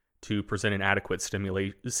enough to present an adequate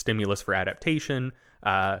stimulus for adaptation.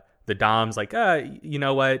 The DOMs, like, you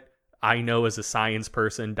know what? I know as a science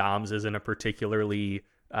person, DOMs isn't a particularly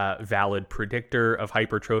valid predictor of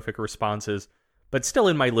hypertrophic responses, but still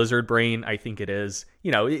in my lizard brain, I think it is.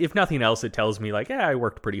 You know, if nothing else, it tells me like, yeah, I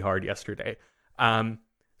worked pretty hard yesterday.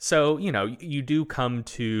 So, you know, you do come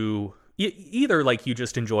to either like you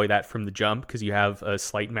just enjoy that from the jump because you have a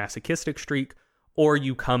slight masochistic streak, or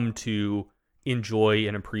you come to enjoy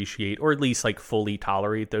and appreciate, or at least like fully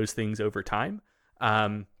tolerate those things over time.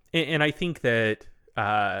 And I think that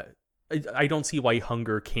I don't see why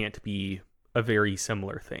hunger can't be a very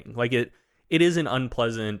similar thing. Like it is an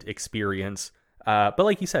unpleasant experience. But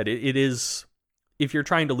like you said, it is, if you're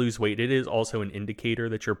trying to lose weight, it is also an indicator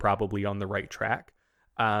that you're probably on the right track.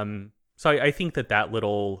 So I think that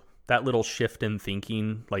little shift in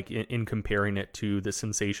thinking, like in comparing it to the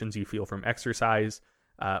sensations you feel from exercise,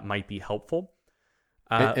 might be helpful.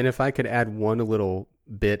 And if I could add one little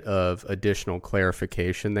bit of additional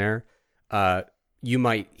clarification there, you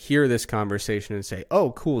might hear this conversation and say,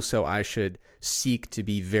 oh, cool, so I should seek to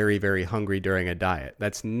be very, very hungry during a diet.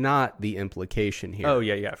 That's not the implication here. Oh,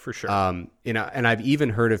 yeah, for sure. You know, and I've even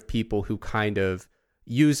heard of people who kind of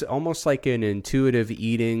use almost like an intuitive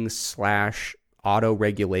eating /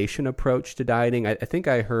 auto-regulation approach to dieting. I think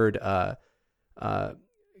I heard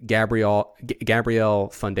Gabrielle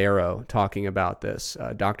Fundero talking about this,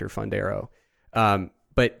 Dr. Fundero.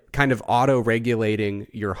 But kind of auto-regulating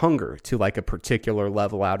your hunger to like a particular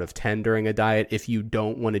level out of 10 during a diet if you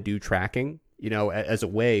don't want to do tracking, you know, as a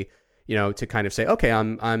way, you know, to kind of say, okay,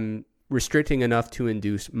 I'm restricting enough to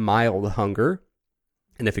induce mild hunger.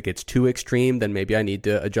 And if it gets too extreme, then maybe I need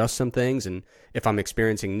to adjust some things. And if I'm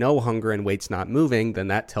experiencing no hunger and weight's not moving, then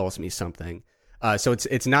that tells me something. So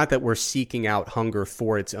it's not that we're seeking out hunger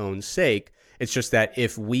for its own sake. It's just that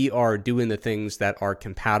if we are doing the things that are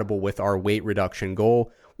compatible with our weight reduction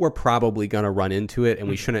goal, we're probably going to run into it, and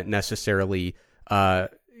we shouldn't necessarily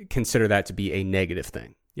consider that to be a negative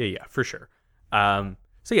thing. Yeah, for sure. So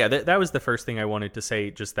yeah, that was the first thing I wanted to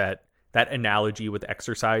say, just that analogy with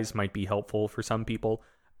exercise might be helpful for some people.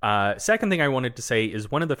 Second thing I wanted to say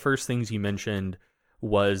is one of the first things you mentioned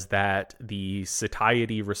was that the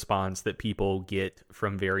satiety response that people get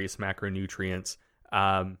from various macronutrients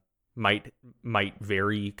might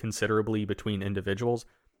vary considerably between individuals.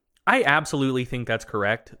 I absolutely think that's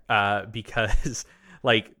correct because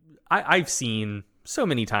like I've seen so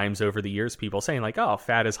many times over the years people saying like, oh,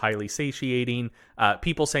 fat is highly satiating.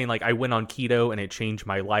 People saying like, I went on keto and it changed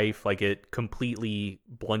my life. Like it completely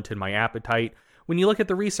blunted my appetite. When you look at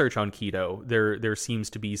the research on keto, there seems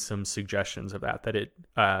to be some suggestions of that it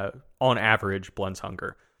on average blunts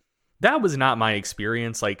hunger. That was not my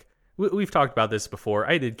experience. Like we've talked about this before.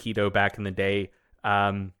 I did keto back in the day.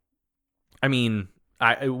 I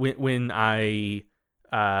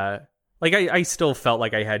still felt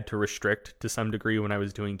like I had to restrict to some degree when I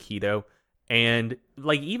was doing keto. And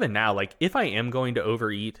like even now, like if I am going to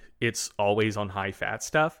overeat, it's always on high fat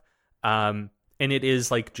stuff. And it is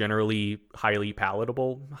like generally highly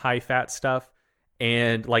palatable, high fat stuff.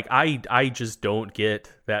 And like I just don't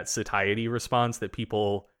get that satiety response that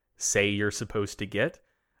people say you're supposed to get.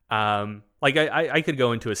 Like I could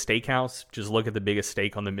go into a steakhouse, just look at the biggest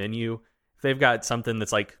steak on the menu. If they've got something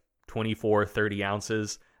that's like 24, 30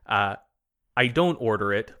 ounces, I don't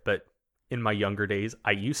order it, but in my younger days,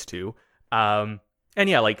 I used to. And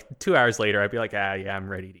yeah, like 2 hours later, I'd be like, yeah, I'm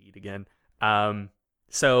ready to eat again.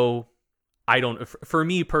 So I don't, for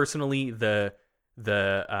me personally, I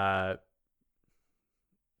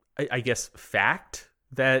guess fact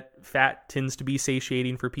that fat tends to be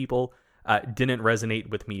satiating for people didn't resonate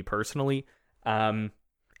with me personally. And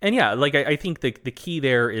yeah, like I think the key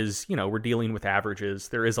there is, we're dealing with averages.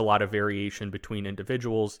 There is a lot of variation between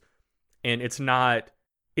individuals, and it's not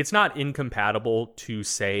incompatible to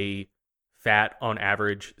say fat on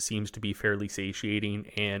average seems to be fairly satiating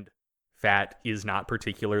and fat is not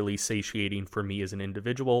particularly satiating for me as an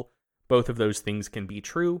individual. Both of those things can be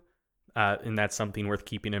true, and that's something worth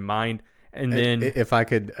keeping in mind. And then, if I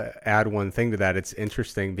could add one thing to that, it's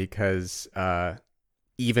interesting because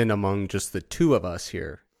even among just the two of us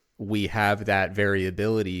here, we have that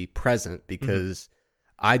variability present because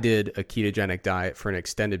I did a ketogenic diet for an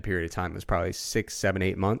extended period of time. It was probably 6, 7,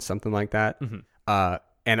 8 months, something like that.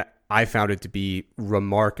 And I found it to be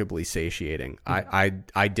remarkably satiating.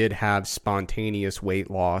 I did have spontaneous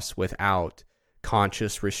weight loss without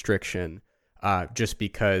conscious restriction, just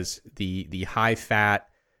because the high fat,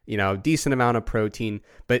 decent amount of protein.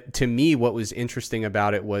 But to me, what was interesting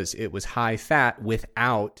about it was high fat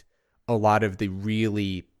without a lot of the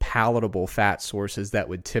really palatable fat sources that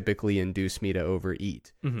would typically induce me to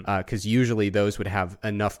overeat. Because usually those would have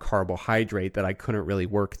enough carbohydrate that I couldn't really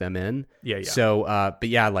work them in. Yeah. So, but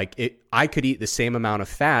yeah, I could eat the same amount of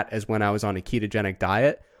fat as when I was on a ketogenic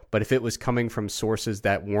diet, but if it was coming from sources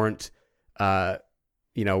that weren't,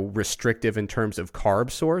 restrictive in terms of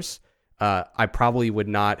carb source, I probably would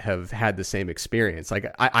not have had the same experience.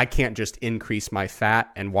 Like I can't just increase my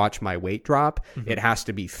fat and watch my weight drop. It has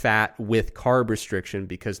to be fat with carb restriction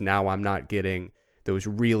because now I'm not getting those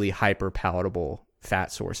really hyper palatable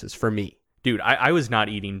fat sources for me. Dude, I was not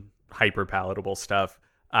eating hyper palatable stuff.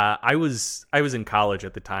 I was in college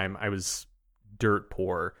at the time. I was dirt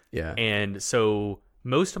poor. Yeah. And so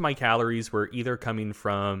most of my calories were either coming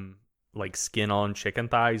from like skin on chicken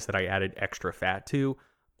thighs that I added extra fat to,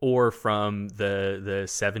 or from the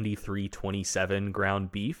 7327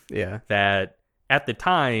 ground beef that at the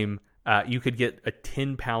time you could get a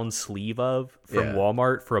 10-pound sleeve of from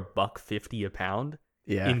Walmart for $1.50 a pound.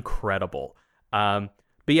 Yeah. Incredible. But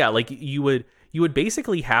yeah, like you would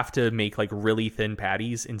basically have to make like really thin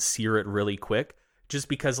patties and sear it really quick just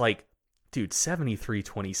because like, dude,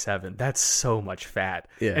 7327, that's so much fat.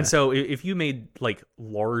 Yeah. And so if you made like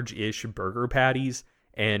large-ish burger patties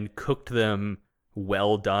and cooked them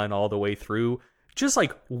well done all the way through, just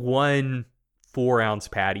like 1 4-ounce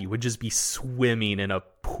patty would just be swimming in a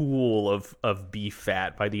pool of beef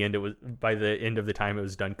fat by the end of the time it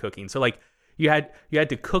was done cooking. So like you had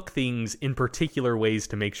to cook things in particular ways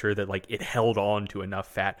to make sure that like it held on to enough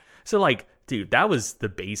fat. So like, dude, that was the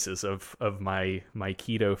basis of my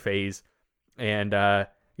keto phase. And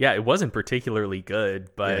it wasn't particularly good,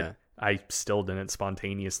 but I still didn't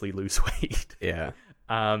spontaneously lose weight. Yeah.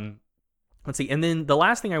 Let's see. And then the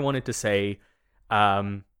last thing I wanted to say,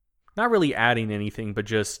 not really adding anything, but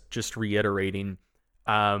just reiterating,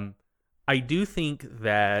 I do think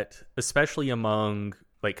that especially among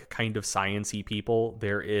like kind of sciencey people,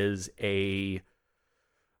 there is an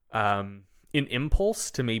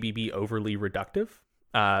impulse to maybe be overly reductive,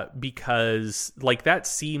 because like that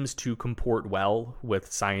seems to comport well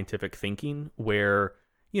with scientific thinking where,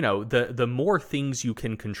 the more things you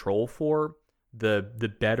can control for,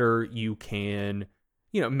 the better you can,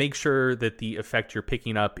 make sure that the effect you're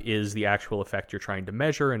picking up is the actual effect you're trying to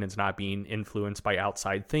measure and it's not being influenced by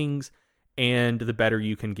outside things. And the better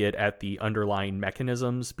you can get at the underlying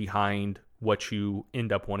mechanisms behind what you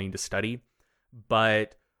end up wanting to study.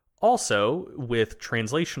 But also with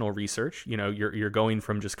translational research, you're going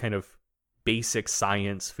from just kind of basic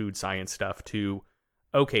science, food science stuff to,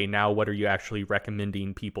 okay, now what are you actually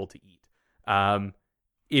recommending people to eat?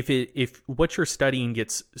 If what you're studying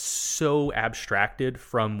gets so abstracted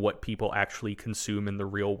from what people actually consume in the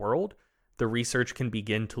real world, the research can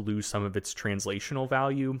begin to lose some of its translational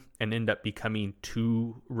value and end up becoming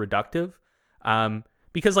too reductive.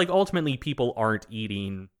 Because like ultimately people aren't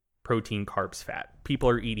eating protein, carbs, fat. People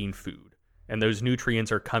are eating food, and those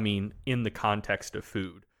nutrients are coming in the context of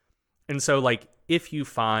food. And so like if you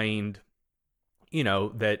find,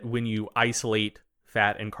 that when you isolate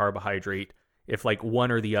fat and carbohydrate, if like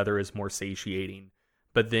one or the other is more satiating,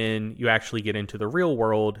 but then you actually get into the real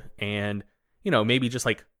world and, maybe just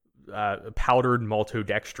like powdered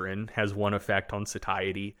maltodextrin has one effect on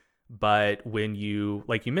satiety. But when you,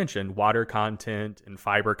 like you mentioned, water content and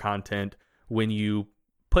fiber content, when you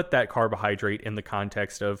put that carbohydrate in the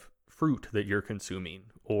context of fruit that you're consuming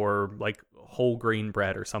or like whole grain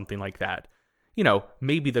bread or something like that,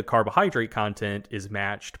 maybe the carbohydrate content is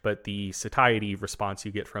matched, but the satiety response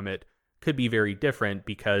you get from it could be very different,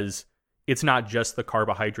 because it's not just the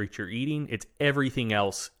carbohydrates you're eating, it's everything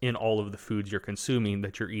else in all of the foods you're consuming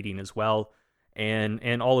that you're eating as well.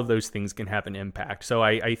 And all of those things can have an impact. So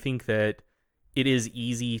I think that it is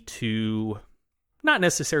easy to not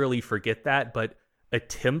necessarily forget that, but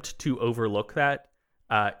attempt to overlook that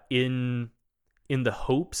in the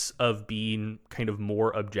hopes of being kind of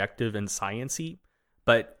more objective and sciencey.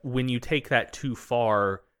 But when you take that too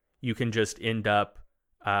far, you can just end up,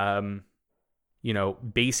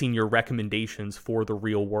 basing your recommendations for the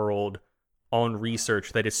real world on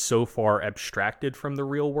research that is so far abstracted from the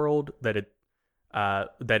real world that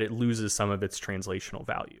it loses some of its translational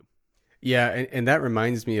value. Yeah, and that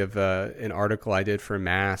reminds me of an article I did for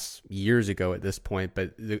Mass years ago at this point,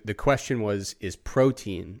 but the question was, is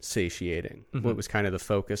protein satiating? Mm-hmm. What was kind of the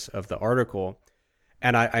focus of the article?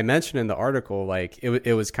 And I mentioned in the article, like,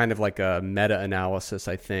 it was kind of like a meta-analysis,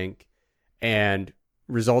 I think, and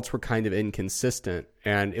results were kind of inconsistent.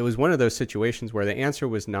 And it was one of those situations where the answer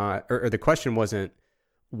was not, or the question wasn't,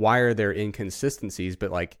 why are there inconsistencies,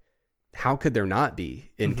 but like, how could there not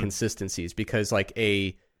be inconsistencies? Mm-hmm. Because like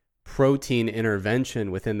a protein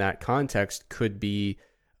intervention within that context could be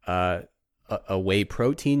a whey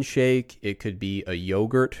protein shake, it could be a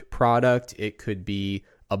yogurt product, it could be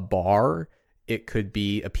a bar, it could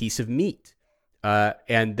be a piece of meat.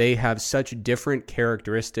 And they have such different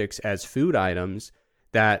characteristics as food items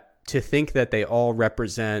that to think that they all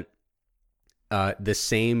represent the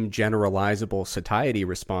same generalizable satiety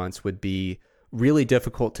response would be really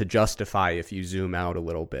difficult to justify if you zoom out a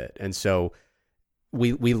little bit. And so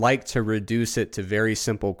we like to reduce it to very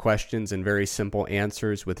simple questions and very simple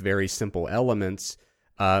answers with very simple elements.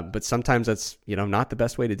 But sometimes that's, not the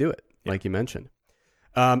best way to do it, like you mentioned.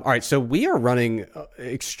 All right, so we are running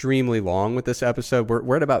extremely long with this episode.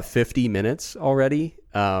 We're at about 50 minutes already.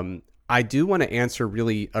 I do want to answer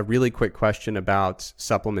a really quick question about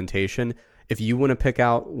supplementation. If you want to pick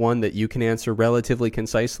out one that you can answer relatively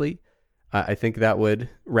concisely, I think that would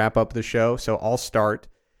wrap up the show. So I'll start,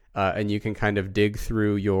 and you can kind of dig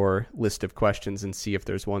through your list of questions and see if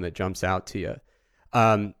there's one that jumps out to you.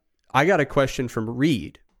 I got a question from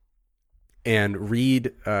Reed. And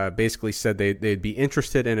Reed basically said they'd be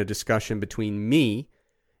interested in a discussion between me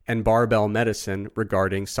and Barbell Medicine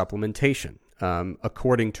regarding supplementation.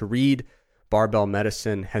 According to Reed, Barbell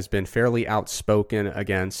Medicine has been fairly outspoken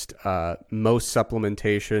against most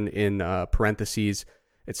supplementation. In parentheses,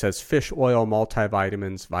 it says fish oil,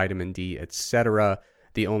 multivitamins, vitamin D, etc.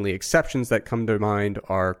 The only exceptions that come to mind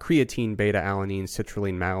are creatine, beta-alanine,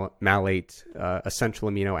 citrulline malate, essential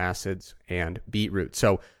amino acids, and beetroot.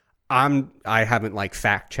 So I haven't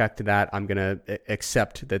fact checked that. I'm gonna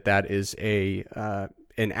accept that is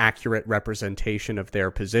an accurate representation of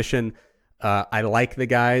their position. I like the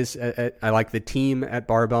guys. I like the team at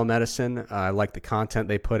Barbell Medicine. I like the content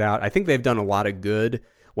they put out. I think they've done a lot of good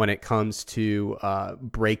when it comes to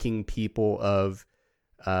breaking people of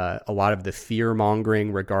a lot of the fear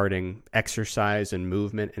mongering regarding exercise and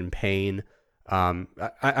movement and pain.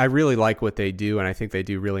 I really like what they do, and I think they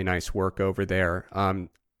do really nice work over there.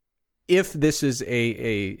 If this is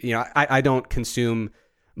I don't consume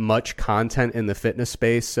much content in the fitness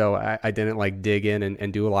space, so I didn't dig in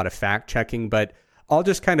and do a lot of fact checking, but I'll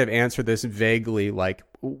just kind of answer this vaguely,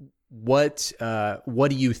 what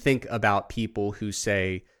do you think about people who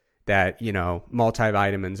say that,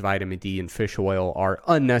 multivitamins, vitamin D, and fish oil are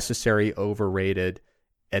unnecessary, overrated,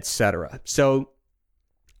 etc. So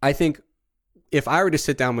I think if I were to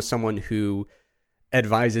sit down with someone who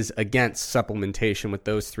advises against supplementation with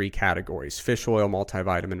those three categories, fish oil,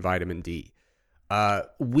 multivitamin, vitamin D,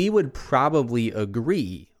 we would probably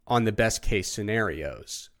agree on the best case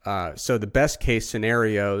scenarios. So the best case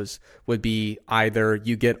scenarios would be either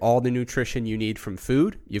you get all the nutrition you need from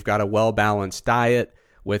food, you've got a well-balanced diet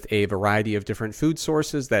with a variety of different food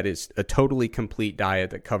sources that is a totally complete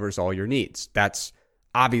diet that covers all your needs. That's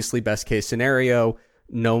obviously best case scenario,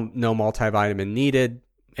 no multivitamin needed,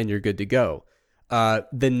 and you're good to go.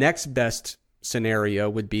 The next best scenario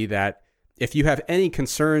would be that if you have any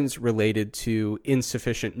concerns related to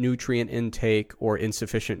insufficient nutrient intake or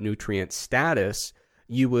insufficient nutrient status,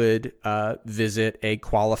 you would visit a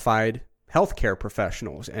qualified healthcare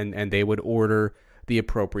professionals, and they would order the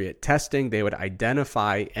appropriate testing. They would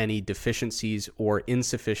identify any deficiencies or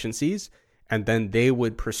insufficiencies, and then they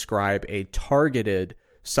would prescribe a targeted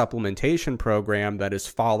supplementation program that is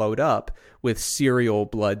followed up with serial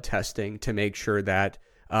blood testing to make sure that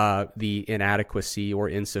the inadequacy or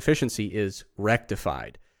insufficiency is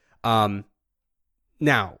rectified.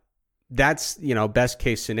 Now, that's, best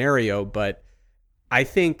case scenario, but I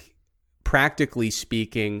think practically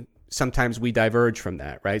speaking, sometimes we diverge from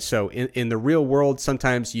that, right? So in the real world,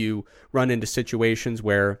 sometimes you run into situations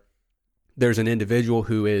where there's an individual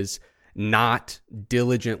who is not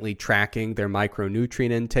diligently tracking their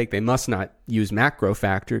micronutrient intake. They must not use macro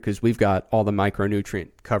factor because we've got all the micronutrient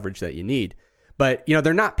coverage that you need. But,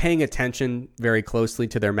 they're not paying attention very closely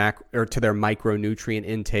to their micronutrient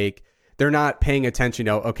intake. They're not paying attention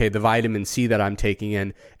to, okay, the vitamin C that I'm taking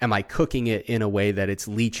in, am I cooking it in a way that it's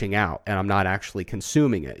leaching out and I'm not actually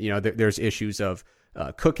consuming it? There's issues of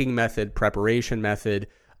cooking method, preparation method.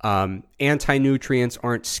 Anti-nutrients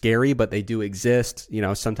aren't scary, but they do exist.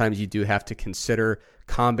 Sometimes you do have to consider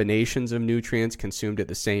combinations of nutrients consumed at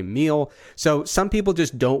the same meal. So some people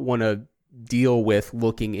just don't want to deal with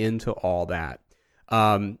looking into all that.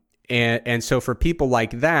 And so for people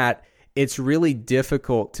like that, it's really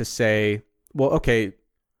difficult to say, well, okay,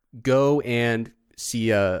 go and see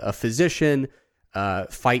a physician,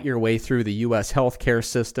 fight your way through the U.S. healthcare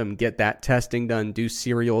system, get that testing done, do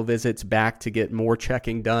serial visits back to get more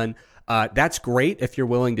checking done. That's great if you're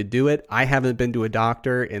willing to do it. I haven't been to a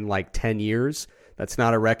doctor in like 10 years. That's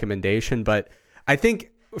not a recommendation. But I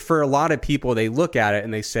think for a lot of people, they look at it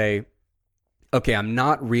and they say, okay, I'm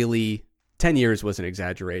not really... 10 years was an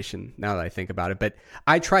exaggeration now that I think about it, but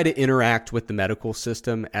I try to interact with the medical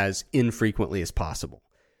system as infrequently as possible.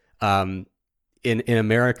 In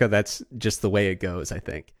America, that's just the way it goes, I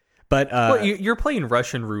think. But well, you're playing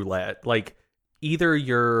Russian roulette. Like either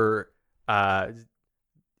your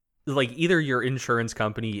insurance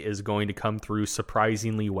company is going to come through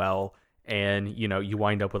surprisingly well, and you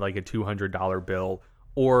wind up with like a $200 bill,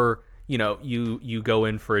 or you go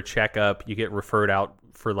in for a checkup, you get referred out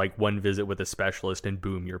for like one visit with a specialist, and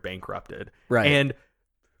boom, you're bankrupted. Right. And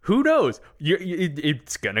who knows?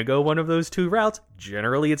 It's going to go one of those two routes.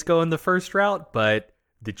 Generally, it's going the first route, but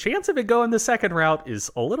the chance of it going the second route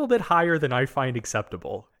is a little bit higher than I find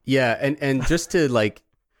acceptable. Yeah, and just to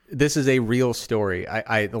this is a real story.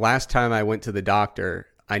 I the last time I went to the doctor,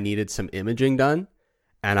 I needed some imaging done,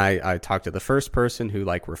 and I talked to the first person who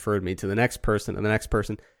referred me to the next person and the next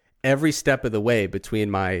person. Every step of the way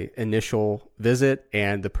between my initial visit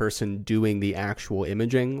and the person doing the actual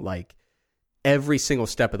imaging, every single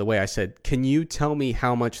step of the way, I said, can you tell me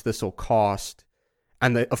how much this will cost?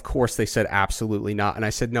 And of course they said, absolutely not. And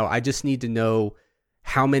I said, no, I just need to know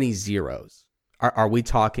how many zeros. Are we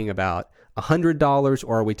talking about $100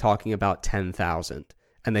 or are we talking about 10,000?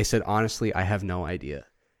 And they said, honestly, I have no idea.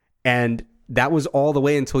 And that was all the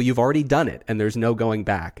way until you've already done it and there's no going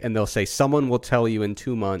back. And they'll say, someone will tell you in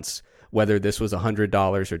 2 months whether this was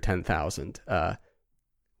 $100 or 10,000.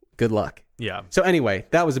 Good luck. Yeah. So anyway,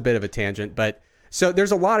 that was a bit of a tangent. But so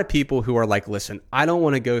there's a lot of people who are like, listen, I don't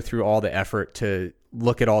want to go through all the effort to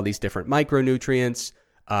look at all these different micronutrients.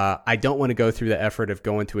 I don't want to go through the effort of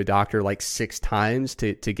going to a doctor 6 times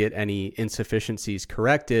to get any insufficiencies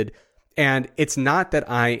corrected. And it's not that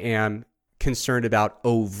I am concerned about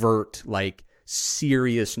overt,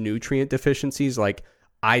 serious nutrient deficiencies.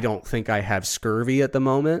 I don't think I have scurvy at the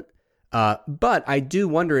moment. But I do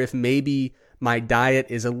wonder if maybe my diet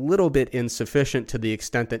is a little bit insufficient to the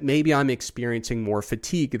extent that maybe I'm experiencing more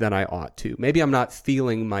fatigue than I ought to. Maybe I'm not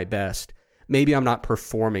feeling my best. Maybe I'm not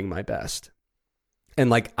performing my best.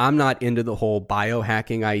 And I'm not into the whole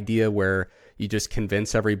biohacking idea where you just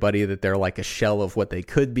convince everybody that they're a shell of what they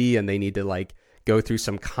could be and they need to go through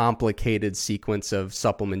some complicated sequence of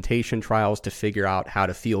supplementation trials to figure out how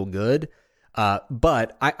to feel good.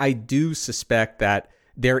 But I do suspect that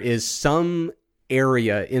there is some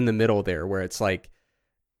area in the middle there where it's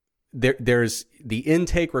there's the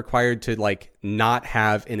intake required to not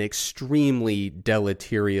have an extremely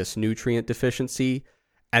deleterious nutrient deficiency.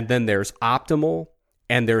 And then there's optimal,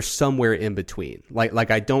 and there's somewhere in between.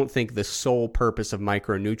 I don't think the sole purpose of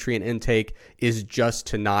micronutrient intake is just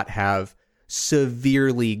to not have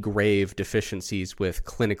severely grave deficiencies with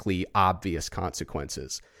clinically obvious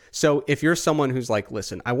consequences. So if you're someone who's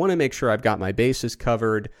listen, I want to make sure I've got my bases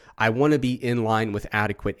covered. I want to be in line with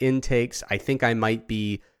adequate intakes. I think I might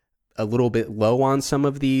be a little bit low on some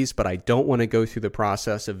of these, but I don't want to go through the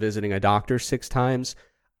process of visiting a doctor 6 times.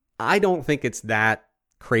 I don't think it's that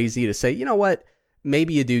crazy to say, you know what,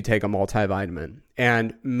 maybe you do take a multivitamin.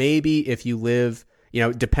 And maybe if you live,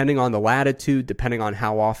 depending on the latitude, depending on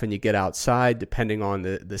how often you get outside, depending on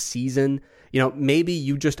the season, maybe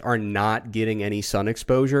you just are not getting any sun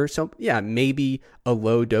exposure. So yeah, maybe a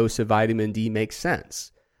low dose of vitamin D makes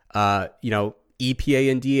sense.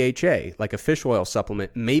 EPA and DHA, like a fish oil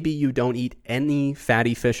supplement, maybe you don't eat any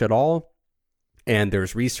fatty fish at all. And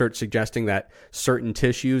there's research suggesting that certain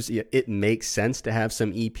tissues, it makes sense to have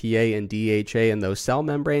some EPA and DHA in those cell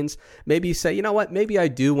membranes. Maybe you say, you know what, maybe I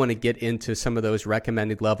do want to get into some of those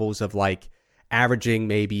recommended levels of like averaging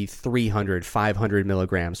maybe 300, 500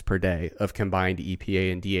 milligrams per day of combined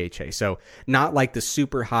EPA and DHA. So not like the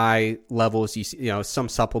super high levels. Some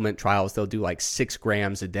supplement trials, they'll do like 6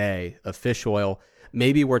 grams a day of fish oil.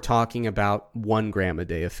 Maybe we're talking about 1 gram a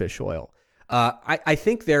day of fish oil. I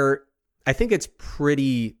think it's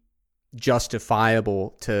pretty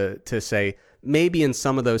justifiable to say maybe in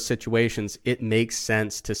some of those situations, it makes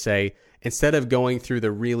sense to say, instead of going through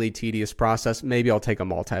the really tedious process, maybe I'll take a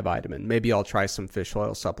multivitamin. Maybe I'll try some fish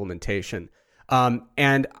oil supplementation.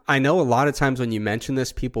 And I know a lot of times when you mention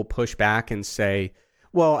this, people push back and say,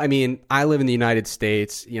 well, I mean, I live in the United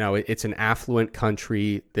States. It's an affluent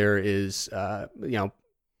country. There is, the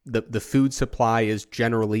food supply is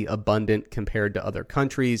generally abundant compared to other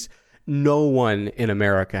countries. No one in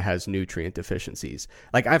America has nutrient deficiencies.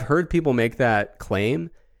 Like, I've heard people make that claim,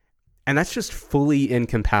 and that's just fully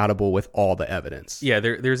incompatible with all the evidence. Yeah,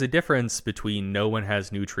 there's a difference between no one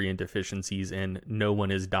has nutrient deficiencies and no one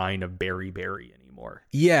is dying of beriberi anymore.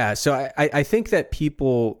 Yeah, so I think that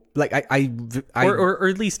people, like, or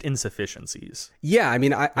at least insufficiencies. Yeah, I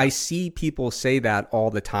mean, I see people say that all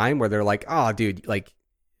the time where they're like, oh, dude, like,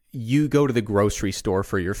 you go to the grocery store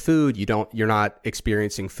for your food, you're not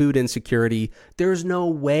experiencing food insecurity. There's no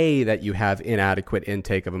way that you have inadequate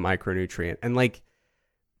intake of a micronutrient. And like,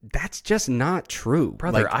 that's just not true.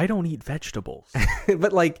 Brother, like, I don't eat vegetables.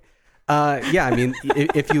 But like, yeah, I mean,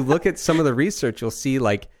 if you look at some of the research, you'll see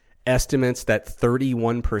like estimates that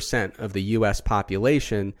 31% of the US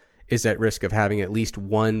population is at risk of having at least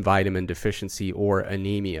one vitamin deficiency or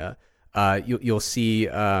anemia. You'll see,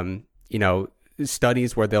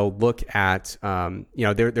 studies where they'll look at,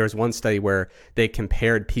 there's one study where they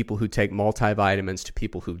compared people who take multivitamins to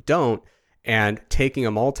people who don't, and taking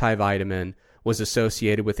a multivitamin was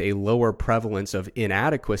associated with a lower prevalence of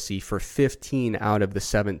inadequacy for 15 out of the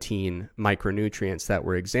 17 micronutrients that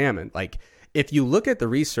were examined. Like, if you look at the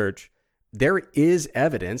research, there is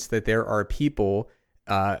evidence that there are people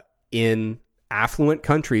in affluent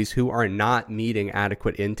countries who are not meeting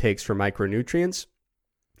adequate intakes for micronutrients.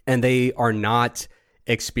 And they are not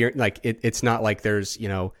it's not like there's,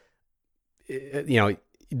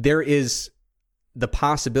 there is the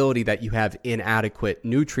possibility that you have inadequate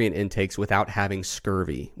nutrient intakes without having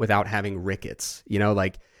scurvy, without having rickets.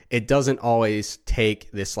 It doesn't always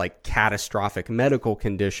take this like catastrophic medical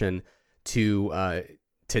condition to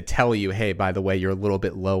tell you, hey, by the way, you're a little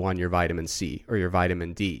bit low on your vitamin C or your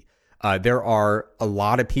vitamin D. There are a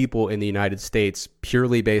lot of people in the United States,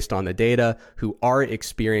 purely based on the data, who are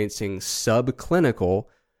experiencing subclinical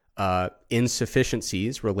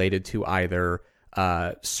insufficiencies related to either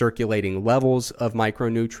circulating levels of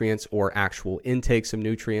micronutrients or actual intakes of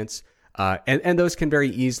nutrients. And those can very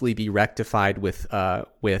easily be rectified with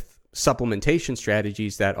supplementation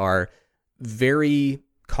strategies that are very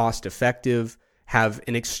cost effective, have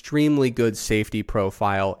an extremely good safety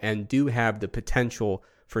profile, and do have the potential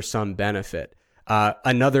for some benefit.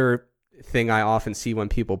 Another thing I often see when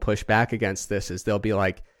people push back against this is they'll be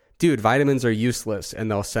like, dude, vitamins are useless. And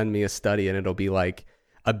they'll send me a study and it'll be like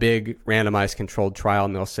a big randomized controlled trial.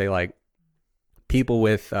 And they'll say like, people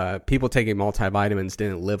taking multivitamins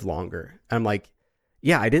didn't live longer. And I'm like,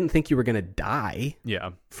 yeah, I didn't think you were going to die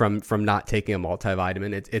from not taking a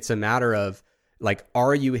multivitamin. It's a matter of like,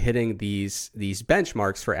 are you hitting these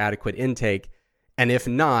benchmarks for adequate intake? And if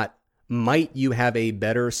not, might you have a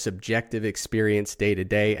better subjective experience day to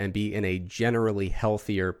day and be in a generally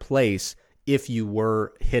healthier place if you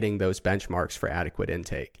were hitting those benchmarks for adequate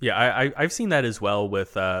intake? Yeah, I've seen that as well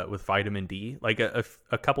with vitamin D. Like a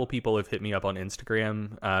couple people have hit me up on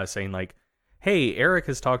Instagram saying like, hey, Eric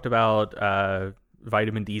has talked about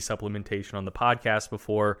vitamin D supplementation on the podcast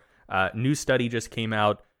before. New study just came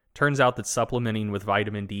out. Turns out that supplementing with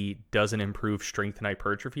vitamin D doesn't improve strength and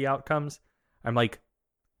hypertrophy outcomes. I'm like,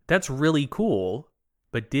 that's really cool,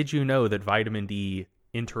 but did you know that vitamin D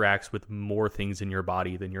interacts with more things in your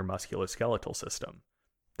body than your musculoskeletal system?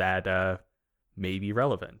 That may be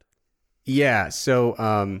relevant. Yeah.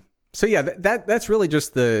 So yeah, that's really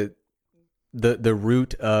just the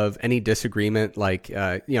root of any disagreement. Like,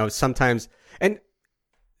 sometimes, and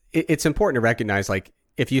it's important to recognize, like,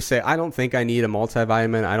 if you say, I don't think I need a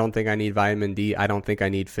multivitamin, I don't think I need vitamin D, I don't think I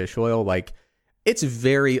need fish oil, like, it's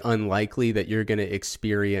very unlikely that you're going to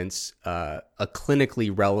experience a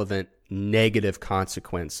clinically relevant negative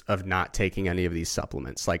consequence of not taking any of these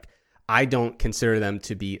supplements. Like, I don't consider them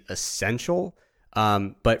to be essential.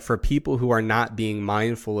 But for people who are not being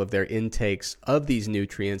mindful of their intakes of these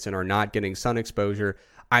nutrients and are not getting sun exposure,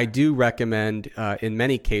 I do recommend, in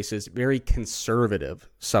many cases, very conservative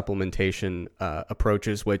supplementation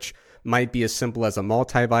approaches, which might be as simple as a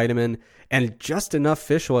multivitamin and just enough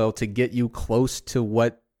fish oil to get you close to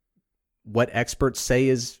what experts say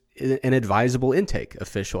is an advisable intake of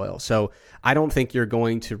fish oil. So I don't think you're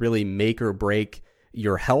going to really make or break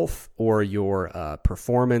your health or your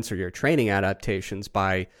performance or your training adaptations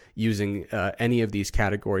by using any of these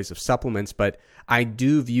categories of supplements. But I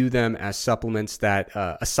do view them as supplements that,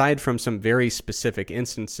 aside from some very specific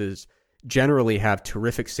instances, generally have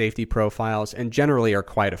terrific safety profiles and generally are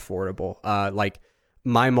quite affordable. Like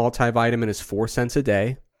my multivitamin is 4 cents a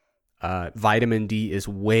day. Vitamin D is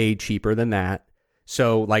way cheaper than that.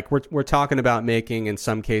 So like we're talking about making, in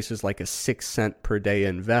some cases, like a 6 cent per day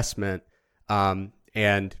investment.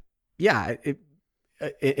 And yeah, an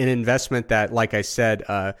investment that, like I said,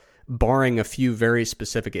 barring a few very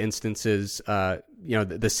specific instances,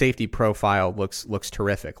 the safety profile looks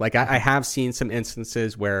terrific. Like I have seen some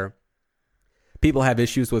instances where people have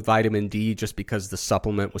issues with vitamin D just because the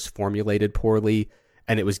supplement was formulated poorly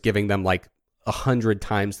and it was giving them like 100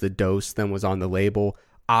 times the dose than was on the label.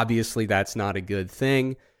 Obviously, that's not a good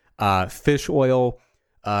thing. Fish oil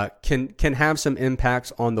can have some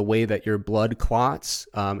impacts on the way that your blood clots.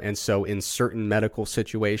 And so in certain medical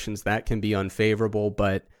situations, that can be unfavorable.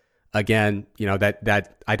 But again,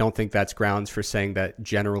 that I don't think that's grounds for saying that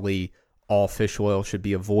generally all fish oil should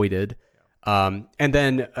be avoided. And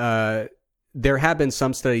then there have been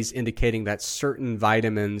some studies indicating that certain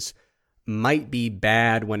vitamins might be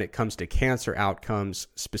bad when it comes to cancer outcomes,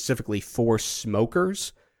 specifically for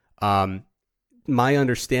smokers. My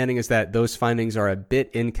understanding is that those findings are a bit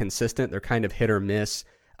inconsistent. They're kind of hit or miss.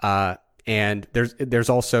 And there's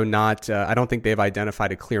also not, I don't think they've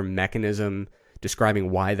identified a clear mechanism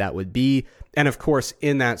describing why that would be. And of course,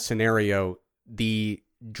 in that scenario, the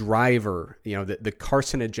driver, the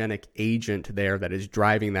carcinogenic agent there that is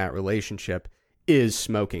driving that relationship is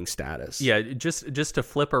smoking status. Yeah, just to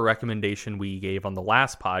flip a recommendation we gave on the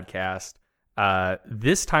last podcast,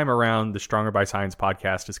 this time around, the Stronger by Science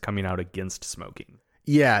podcast is coming out against smoking.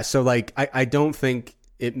 Yeah, so like I don't think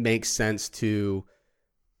it makes sense to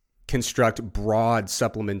construct broad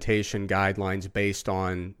supplementation guidelines based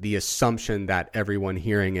on the assumption that everyone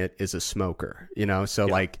hearing it is a smoker, So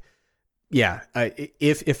yeah. Like, yeah,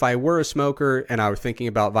 if I were a smoker and I were thinking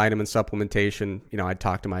about vitamin supplementation, I'd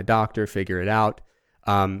talk to my doctor, figure it out.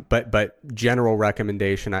 But general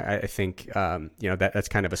recommendation, I think, that's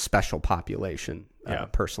kind of a special population,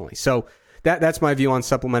 personally. So that's my view on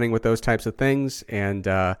supplementing with those types of things. And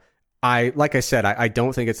like I said, I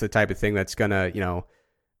don't think it's the type of thing that's gonna,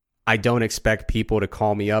 I don't expect people to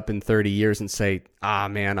call me up in 30 years and say,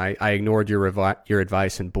 man, I ignored your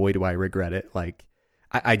advice and boy, do I regret it. Like,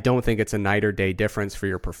 I don't think it's a night or day difference for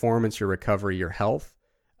your performance, your recovery, your health.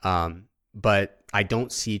 But I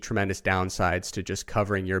don't see tremendous downsides to just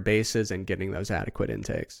covering your bases and getting those adequate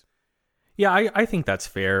intakes. Yeah, I think that's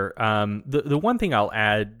fair. The one thing I'll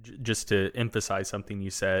add, just to emphasize something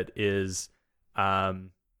you said, is, there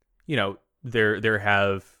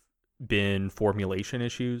have been formulation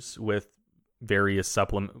issues with various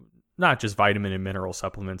supplements, not just vitamin and mineral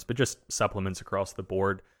supplements, but just supplements across the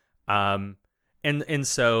board. And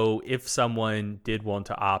so if someone did want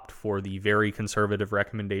to opt for the very conservative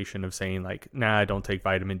recommendation of saying like, nah, don't take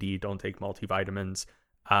vitamin D, don't take multivitamins,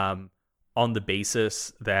 on the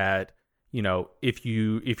basis that, if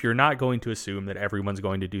you're not going to assume that everyone's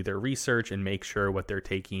going to do their research and make sure what they're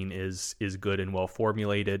taking is good and well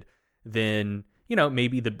formulated, then,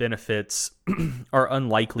 maybe the benefits are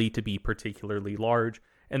unlikely to be particularly large.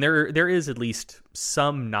 And there is at least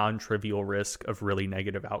some non-trivial risk of really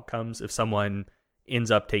negative outcomes if someone ends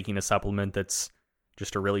up taking a supplement that's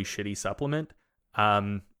just a really shitty supplement.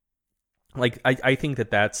 I think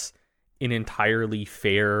that's an entirely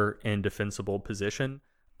fair and defensible position.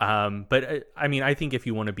 But I think if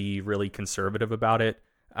you want to be really conservative about it,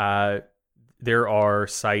 there are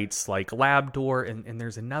sites like LabDoor and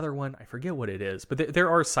there's another one, I forget what it is, but there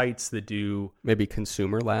are sites that do maybe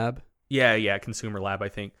Consumer Lab. Yeah, Consumer Lab, I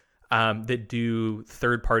think, that do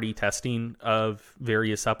third-party testing of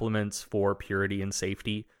various supplements for purity and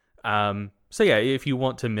safety. So yeah, if you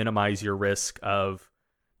want to minimize your risk of,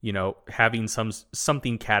 having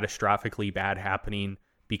something catastrophically bad happening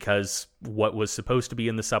because what was supposed to be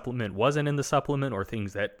in the supplement wasn't in the supplement, or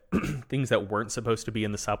things that weren't supposed to be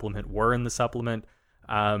in the supplement were in the supplement,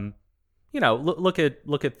 look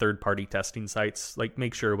at third-party testing sites. Like,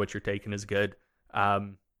 make sure what you're taking is good.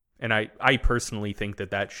 And I personally think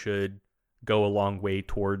that should go a long way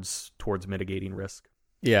towards mitigating risk.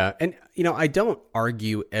 Yeah. And, I don't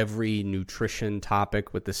argue every nutrition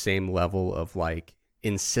topic with the same level of like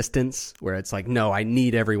insistence where it's like, no, I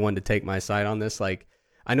need everyone to take my side on this. Like,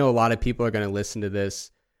 I know a lot of people are going to listen to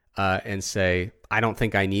this and say, I don't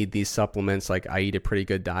think I need these supplements. Like, I eat a pretty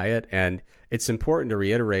good diet. And it's important to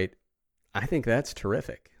reiterate, I think that's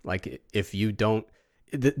terrific. Like, if you don't,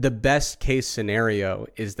 the best case scenario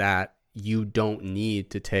is that you don't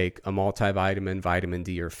need to take a multivitamin, vitamin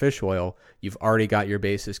D, or fish oil. You've already got your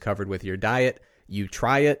bases covered with your diet. You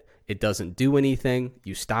try it. It doesn't do anything.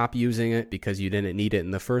 You stop using it because you didn't need it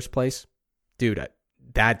in the first place. Dude,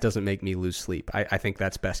 that doesn't make me lose sleep. I think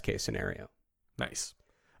that's best case scenario. Nice.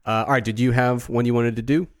 All right. Did you have one you wanted to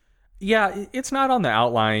do? Yeah, it's not on the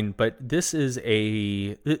outline, but this is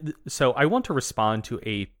so I want to respond to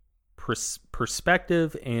a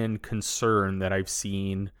perspective and concern that I've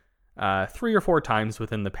seen 3 or 4 times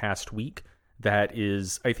within the past week that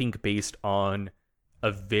is, I think, based on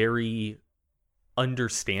a very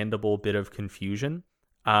understandable bit of confusion.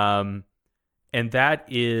 And that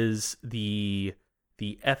is the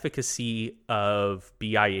efficacy of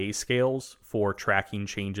BIA scales for tracking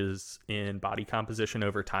changes in body composition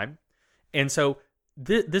over time. And so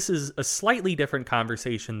this is a slightly different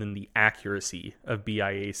conversation than the accuracy of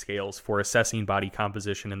BIA scales for assessing body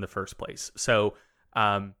composition in the first place. So,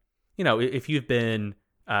 if you've been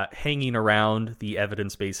hanging around the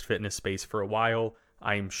evidence-based fitness space for a while,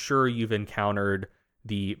 I'm sure you've encountered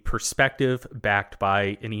the perspective backed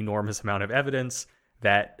by an enormous amount of evidence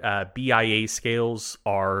that BIA scales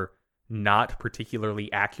are not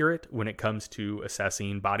particularly accurate when it comes to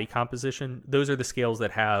assessing body composition. Those are the scales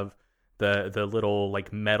that have the little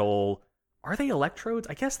like metal, are they electrodes?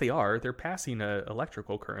 I guess they are. They're passing a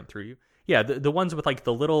electrical current through you. Yeah, the ones with like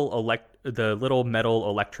the little metal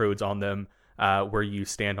electrodes on them where you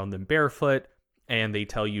stand on them barefoot and they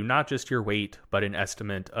tell you not just your weight, but an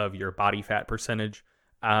estimate of your body fat percentage.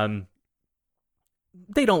 They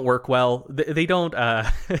don't work well. They don't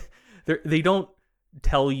they don't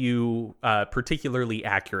tell you particularly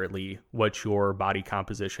accurately what your body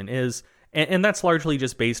composition is. And that's largely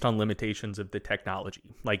just based on limitations of the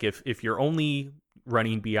technology. Like if you're only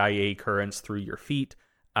running BIA currents through your feet,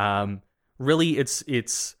 really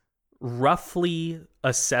it's roughly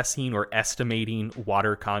assessing or estimating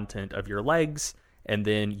water content of your legs and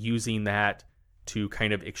then using that to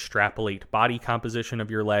kind of extrapolate body composition of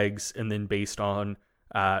your legs. And then based on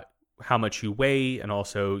how much you weigh and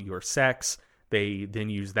also your sex, they then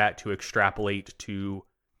use that to extrapolate to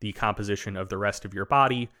the composition of the rest of your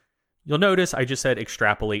body. You'll notice I just said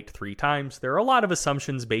extrapolate 3 times. There are a lot of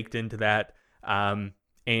assumptions baked into that. And,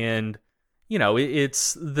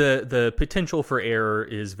 it's the potential for error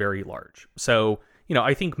is very large. So,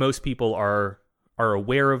 I think most people are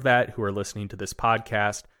aware of that who are listening to this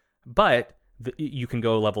podcast, but you can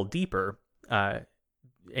go a level deeper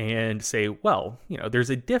and say, well, there's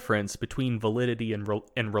a difference between validity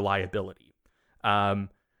and reliability.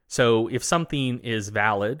 So if something is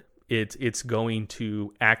valid, it's going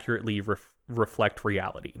to accurately reflect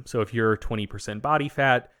reality. So if you're 20% body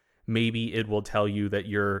fat, maybe it will tell you that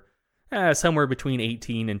you're somewhere between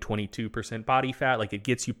 18 and 22% body fat. Like it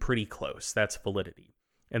gets you pretty close. That's validity.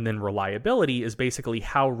 And then reliability is basically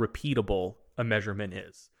how repeatable a measurement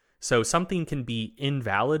is. So something can be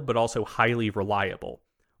invalid, but also highly reliable,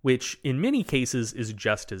 which in many cases is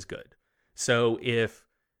just as good. So if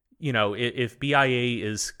BIA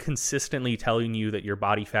is consistently telling you that your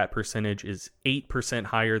body fat percentage is 8%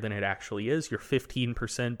 higher than it actually is, you're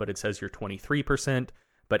 15%, but it says you're 23%.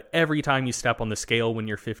 But every time you step on the scale when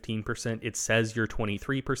you're 15%, it says you're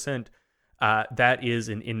 23%. That is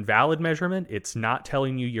an invalid measurement. It's not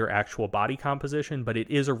telling you your actual body composition, but it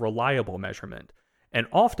is a reliable measurement. And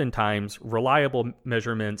oftentimes, reliable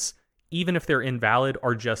measurements, even if they're invalid,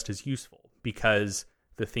 are just as useful because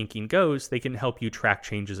the thinking goes, they can help you track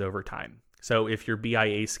changes over time. So if your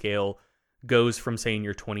BIA scale goes from saying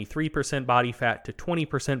you're 23% body fat to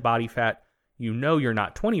 20% body fat, you're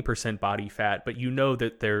not 20% body fat, but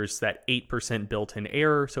that there's that 8% built-in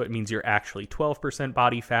error, so it means you're actually 12%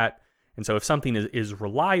 body fat. And so if something is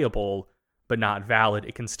reliable but not valid,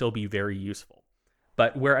 it can still be very useful.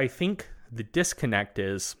 But where I think the disconnect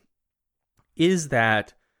is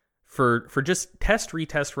that for just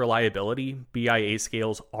retest reliability, BIA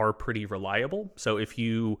scales are pretty reliable. So if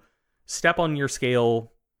you step on your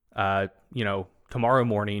scale, tomorrow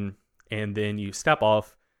morning, and then you step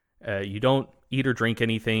off, you don't eat or drink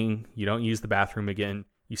anything, you don't use the bathroom again,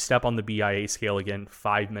 you step on the BIA scale again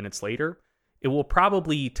 5 minutes later, it will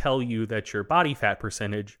probably tell you that your body fat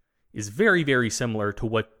percentage is very, very similar to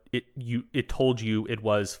what it told you it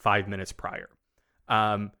was 5 minutes prior.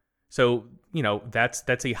 So,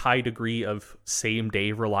 that's a high degree of same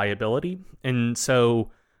day reliability. And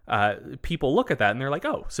so people look at that and they're like,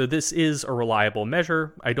 oh, so this is a reliable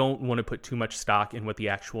measure. I don't want to put too much stock in what the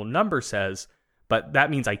actual number says, but that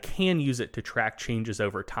means I can use it to track changes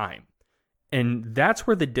over time. And that's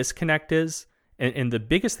where the disconnect is. And the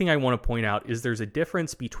biggest thing I want to point out is there's a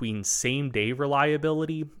difference between same day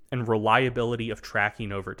reliability and reliability of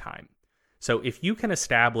tracking over time. So if you can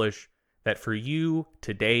establish that for you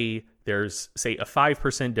today, there's, say, a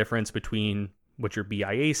 5% difference between what your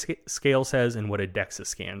BIA scale says and what a DEXA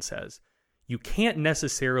scan says, you can't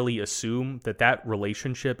necessarily assume that that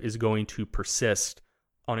relationship is going to persist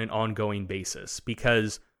on an ongoing basis,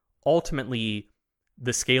 because ultimately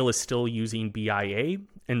the scale is still using BIA.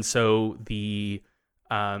 And so the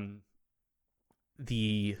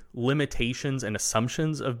limitations and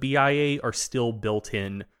assumptions of BIA are still built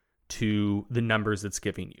in to the numbers it's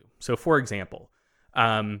giving you. So for example,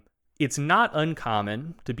 it's not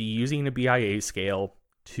uncommon to be using a BIA scale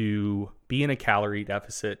to be in a calorie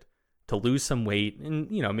deficit, to lose some weight. And,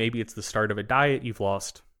 maybe it's the start of a diet. You've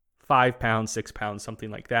lost 5 pounds, 6 pounds, something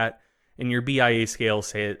like that. And your BIA scale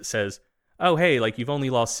says, oh, hey, like you've only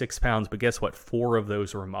lost 6 pounds, but guess what? 4 of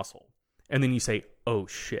those were muscle. And then you say, oh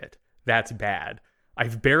shit, that's bad.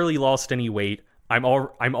 I've barely lost any weight. I'm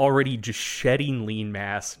already just shedding lean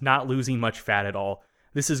mass, not losing much fat at all.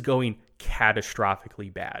 This is going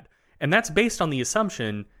catastrophically bad. And that's based on the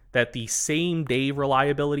assumption that the same day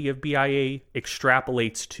reliability of BIA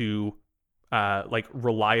extrapolates to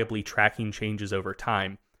reliably tracking changes over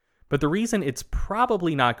time. But the reason it's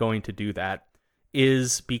probably not going to do that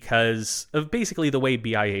is because of basically the way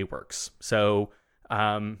BIA works. So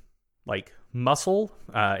muscle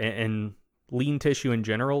and lean tissue in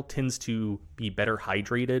general tends to be better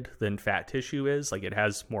hydrated than fat tissue is. Like, it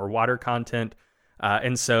has more water content.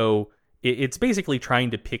 And so it's basically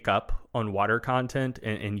trying to pick up on water content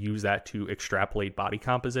and use that to extrapolate body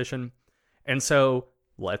composition. And so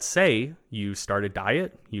let's say you start a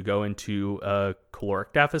diet, you go into a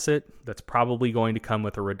caloric deficit that's probably going to come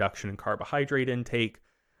with a reduction in carbohydrate intake,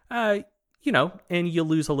 and you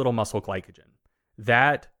lose a little muscle glycogen.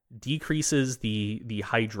 That decreases the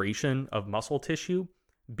hydration of muscle tissue.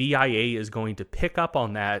 BIA is going to pick up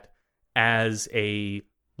on that as a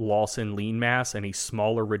loss in lean mass and a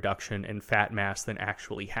smaller reduction in fat mass than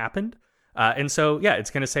actually happened. And so,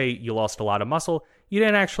 it's going to say you lost a lot of muscle. You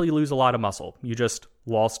didn't actually lose a lot of muscle. You just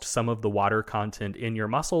lost some of the water content in your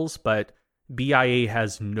muscles, but BIA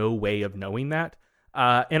has no way of knowing that.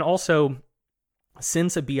 And also,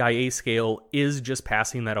 since a BIA scale is just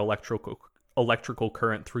passing that electrical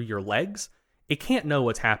current through your legs, it can't know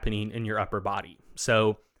what's happening in your upper body.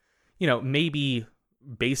 So, maybe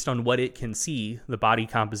based on what it can see, the body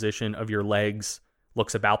composition of your legs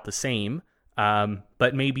looks about the same,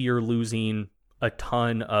 but maybe you're losing a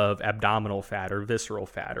ton of abdominal fat or visceral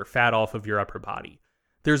fat or fat off of your upper body.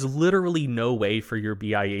 There's literally no way for your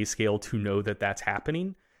BIA scale to know that that's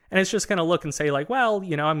happening. And it's just going to look and say like, well,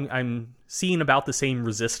 I'm seeing about the same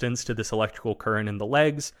resistance to this electrical current in the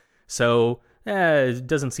legs. So it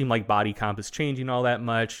doesn't seem like body comp is changing all that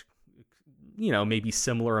much. Maybe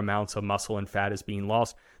similar amounts of muscle and fat is being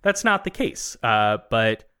lost. That's not the case.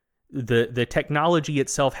 But the technology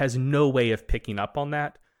itself has no way of picking up on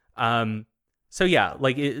that.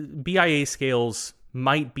 BIA scales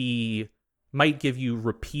might give you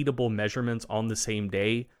repeatable measurements on the same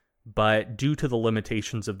day, but due to the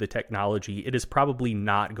limitations of the technology, it is probably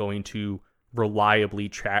not going to reliably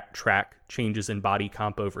track changes in body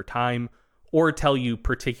comp over time, or tell you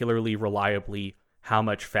particularly reliably how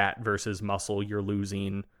much fat versus muscle you're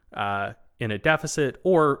losing in a deficit,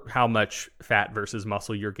 or how much fat versus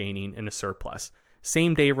muscle you're gaining in a surplus.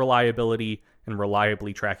 Same day reliability and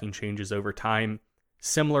reliably tracking changes over time.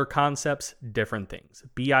 Similar concepts, different things.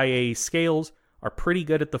 BIA scales are pretty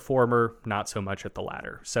good at the former, not so much at the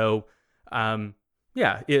latter. So,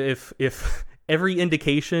 if every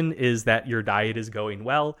indication is that your diet is going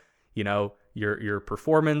well, your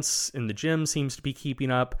performance in the gym seems to be keeping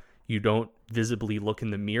up. You don't visibly look in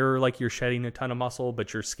the mirror like you're shedding a ton of muscle,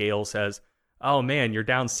 but your scale says, oh man, you're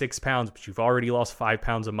down 6 pounds, but you've already lost 5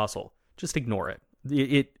 pounds of muscle. Just ignore it.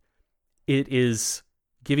 It is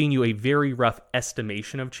giving you a very rough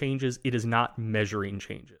estimation of changes. It is not measuring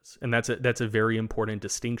changes. And that's a very important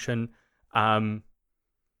distinction. I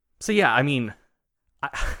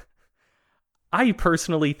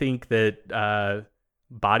personally think that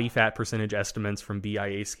body fat percentage estimates from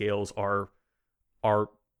BIA scales are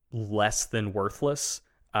less than worthless.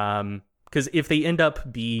 Because if they end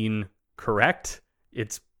up being correct,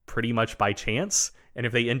 it's pretty much by chance. And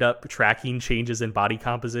if they end up tracking changes in body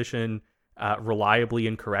composition reliably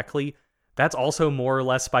and correctly, that's also more or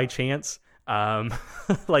less by chance.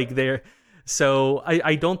 So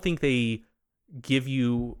I don't think they give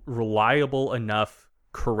you reliable enough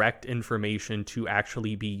correct information to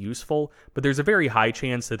actually be useful, but there's a very high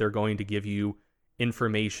chance that they're going to give you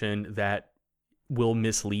information that will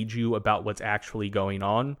mislead you about what's actually going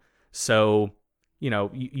on. So,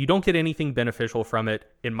 you don't get anything beneficial from it.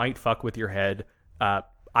 It might fuck with your head.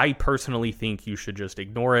 I personally think you should just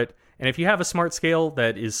ignore it. And if you have a smart scale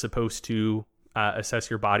that is supposed to assess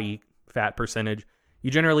your body fat percentage,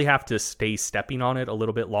 you generally have to stay stepping on it a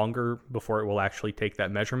little bit longer before it will actually take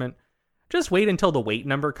that measurement. Just wait until the weight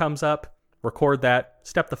number comes up, record that,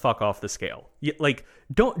 step the fuck off the scale.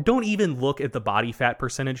 Don't even look at the body fat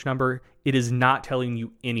percentage number. It is not telling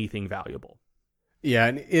you anything valuable. Yeah,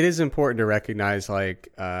 and it is important to recognize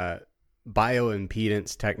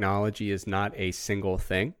bioimpedance technology is not a single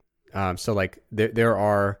thing. There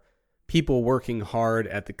are people working hard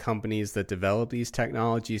at the companies that develop these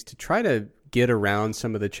technologies to try to get around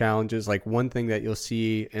some of the challenges. Like one thing that you'll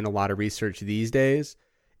see in a lot of research these days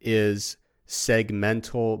is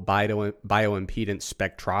segmental bioimpedance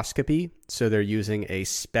spectroscopy. So they're using a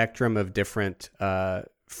spectrum of different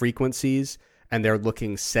frequencies, and they're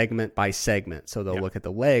looking segment by segment. So they'll look at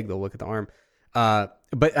the leg, they'll look at the arm.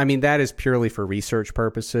 But I mean, that is purely for research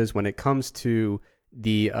purposes. When it comes to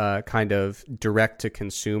the kind of direct to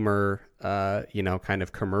consumer, kind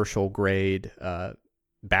of commercial grade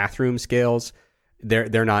bathroom scales,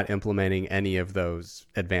 they're not implementing any of those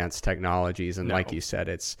advanced technologies. And like you said,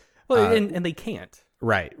 it's and they can't.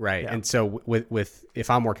 Right. Yeah. And so with if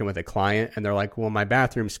I'm working with a client and they're like, well, my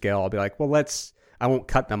bathroom scale, I'll be like, well, I won't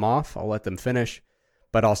cut them off. I'll let them finish.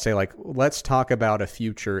 But I'll say, like, let's talk about a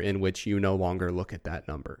future in which you no longer look at that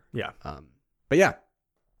number. Yeah. But yeah.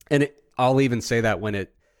 And I'll even say that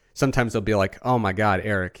sometimes they'll be like, oh my God,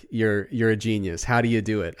 Eric, you're a genius. How do you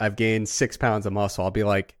do it? I've gained 6 pounds of muscle. I'll be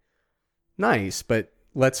like, nice, but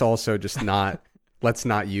let's also just let's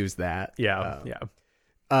not use that. Yeah.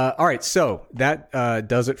 All right. So that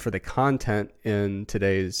does it for the content in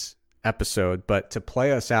today's episode. But to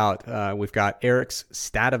play us out, we've got Eric's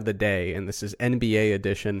stat of the day, and this is NBA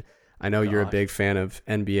edition. I know you're a big fan of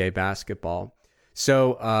NBA basketball.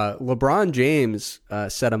 So LeBron James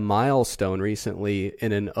set a milestone recently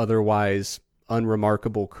in an otherwise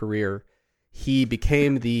unremarkable career. He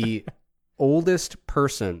became the oldest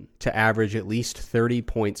person to average at least 30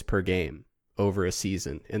 points per game over a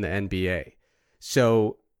season in the NBA.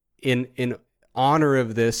 So in honor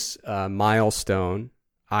of this milestone,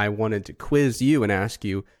 I wanted to quiz you and ask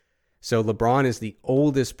you, so LeBron is the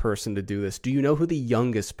oldest person to do this. Do you know who the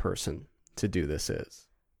youngest person to do this is?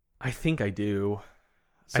 I think I do.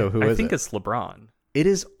 So who is it? I think it's LeBron. It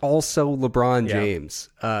is also LeBron James.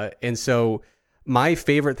 And so my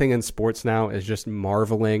favorite thing in sports now is just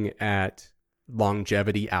marveling at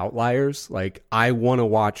longevity outliers. Like, I want to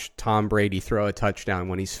watch Tom Brady throw a touchdown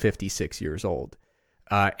when he's 56 years old.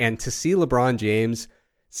 And to see LeBron James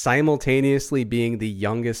simultaneously being the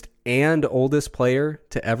youngest and oldest player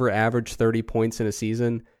to ever average 30 points in a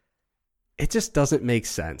season, it just doesn't make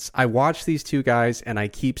sense. I watch these two guys and I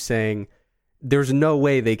keep saying, there's no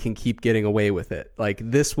way they can keep getting away with it. Like,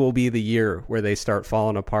 this will be the year where they start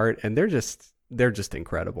falling apart, and they're just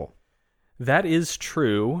incredible. That is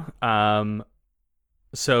true. So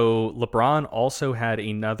LeBron also had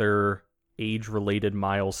another age-related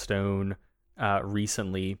milestone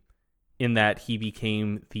recently, in that he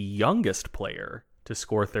became the youngest player to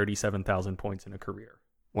score 37,000 points in a career.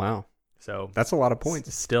 Wow. So that's a lot of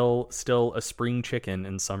points. Still a spring chicken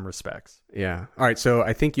in some respects. Yeah. All right. So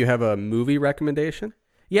I think you have a movie recommendation.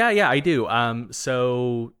 Yeah, I do.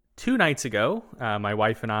 So 2 nights ago, my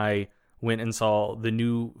wife and I went and saw the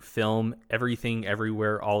new film, Everything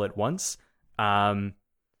Everywhere All at Once.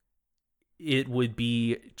 It would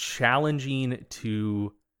be challenging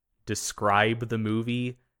to describe the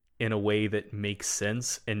movie in a way that makes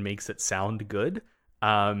sense and makes it sound good.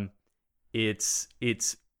 It's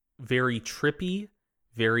very trippy,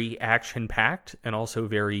 very action-packed, and also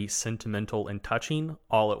very sentimental and touching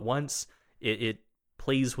all at once. It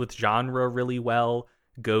plays with genre really well,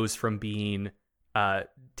 goes from being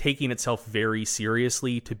taking itself very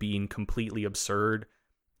seriously to being completely absurd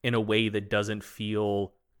in a way that doesn't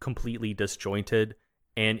feel completely disjointed.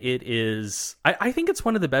 And it is, I think it's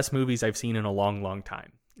one of the best movies I've seen in a long, long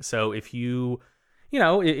time. So if you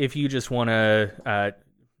just want to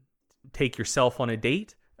take yourself on a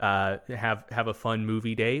date, have a fun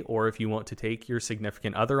movie day, or if you want to take your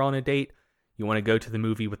significant other on a date, you want to go to the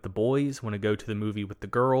movie with the boys, want to go to the movie with the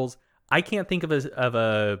girls, I can't think of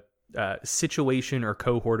a situation or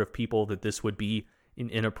cohort of people that this would be an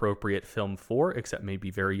inappropriate film for, except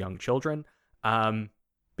maybe very young children. But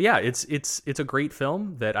yeah, it's a great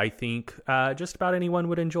film that I think just about anyone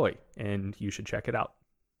would enjoy, and you should check it out.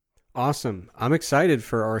 Awesome. I'm excited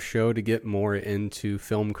for our show to get more into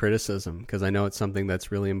film criticism because I know it's something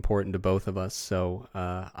that's really important to both of us. So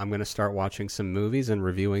I'm going to start watching some movies and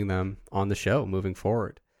reviewing them on the show moving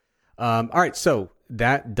forward. All right. So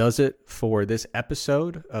that does it for this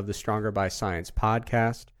episode of the Stronger by Science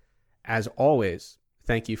podcast. As always,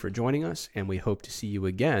 thank you for joining us, and we hope to see you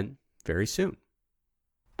again very soon.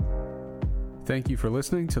 Thank you for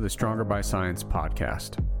listening to the Stronger by Science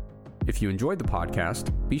podcast. If you enjoyed the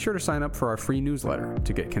podcast, be sure to sign up for our free newsletter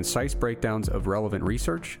to get concise breakdowns of relevant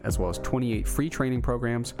research, as well as 28 free training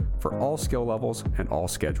programs for all skill levels and all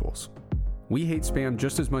schedules. We hate spam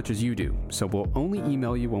just as much as you do, so we'll only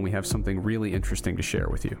email you when we have something really interesting to share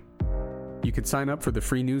with you. You can sign up for the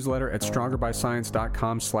free newsletter at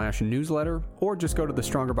strongerbyscience.com/newsletter, or just go to the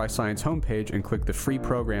Stronger by Science homepage and click the free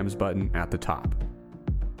programs button at the top.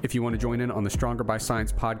 If you want to join in on the Stronger by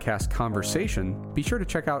Science podcast conversation, be sure to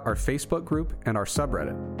check out our Facebook group and our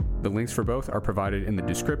subreddit. The links for both are provided in the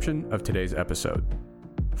description of today's episode.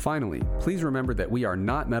 Finally, please remember that we are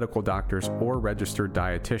not medical doctors or registered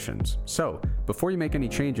dietitians. So, before you make any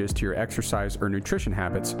changes to your exercise or nutrition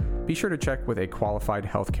habits, be sure to check with a qualified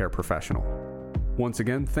healthcare professional. Once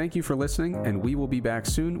again, thank you for listening, and we will be back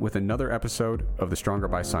soon with another episode of the Stronger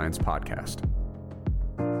by Science podcast.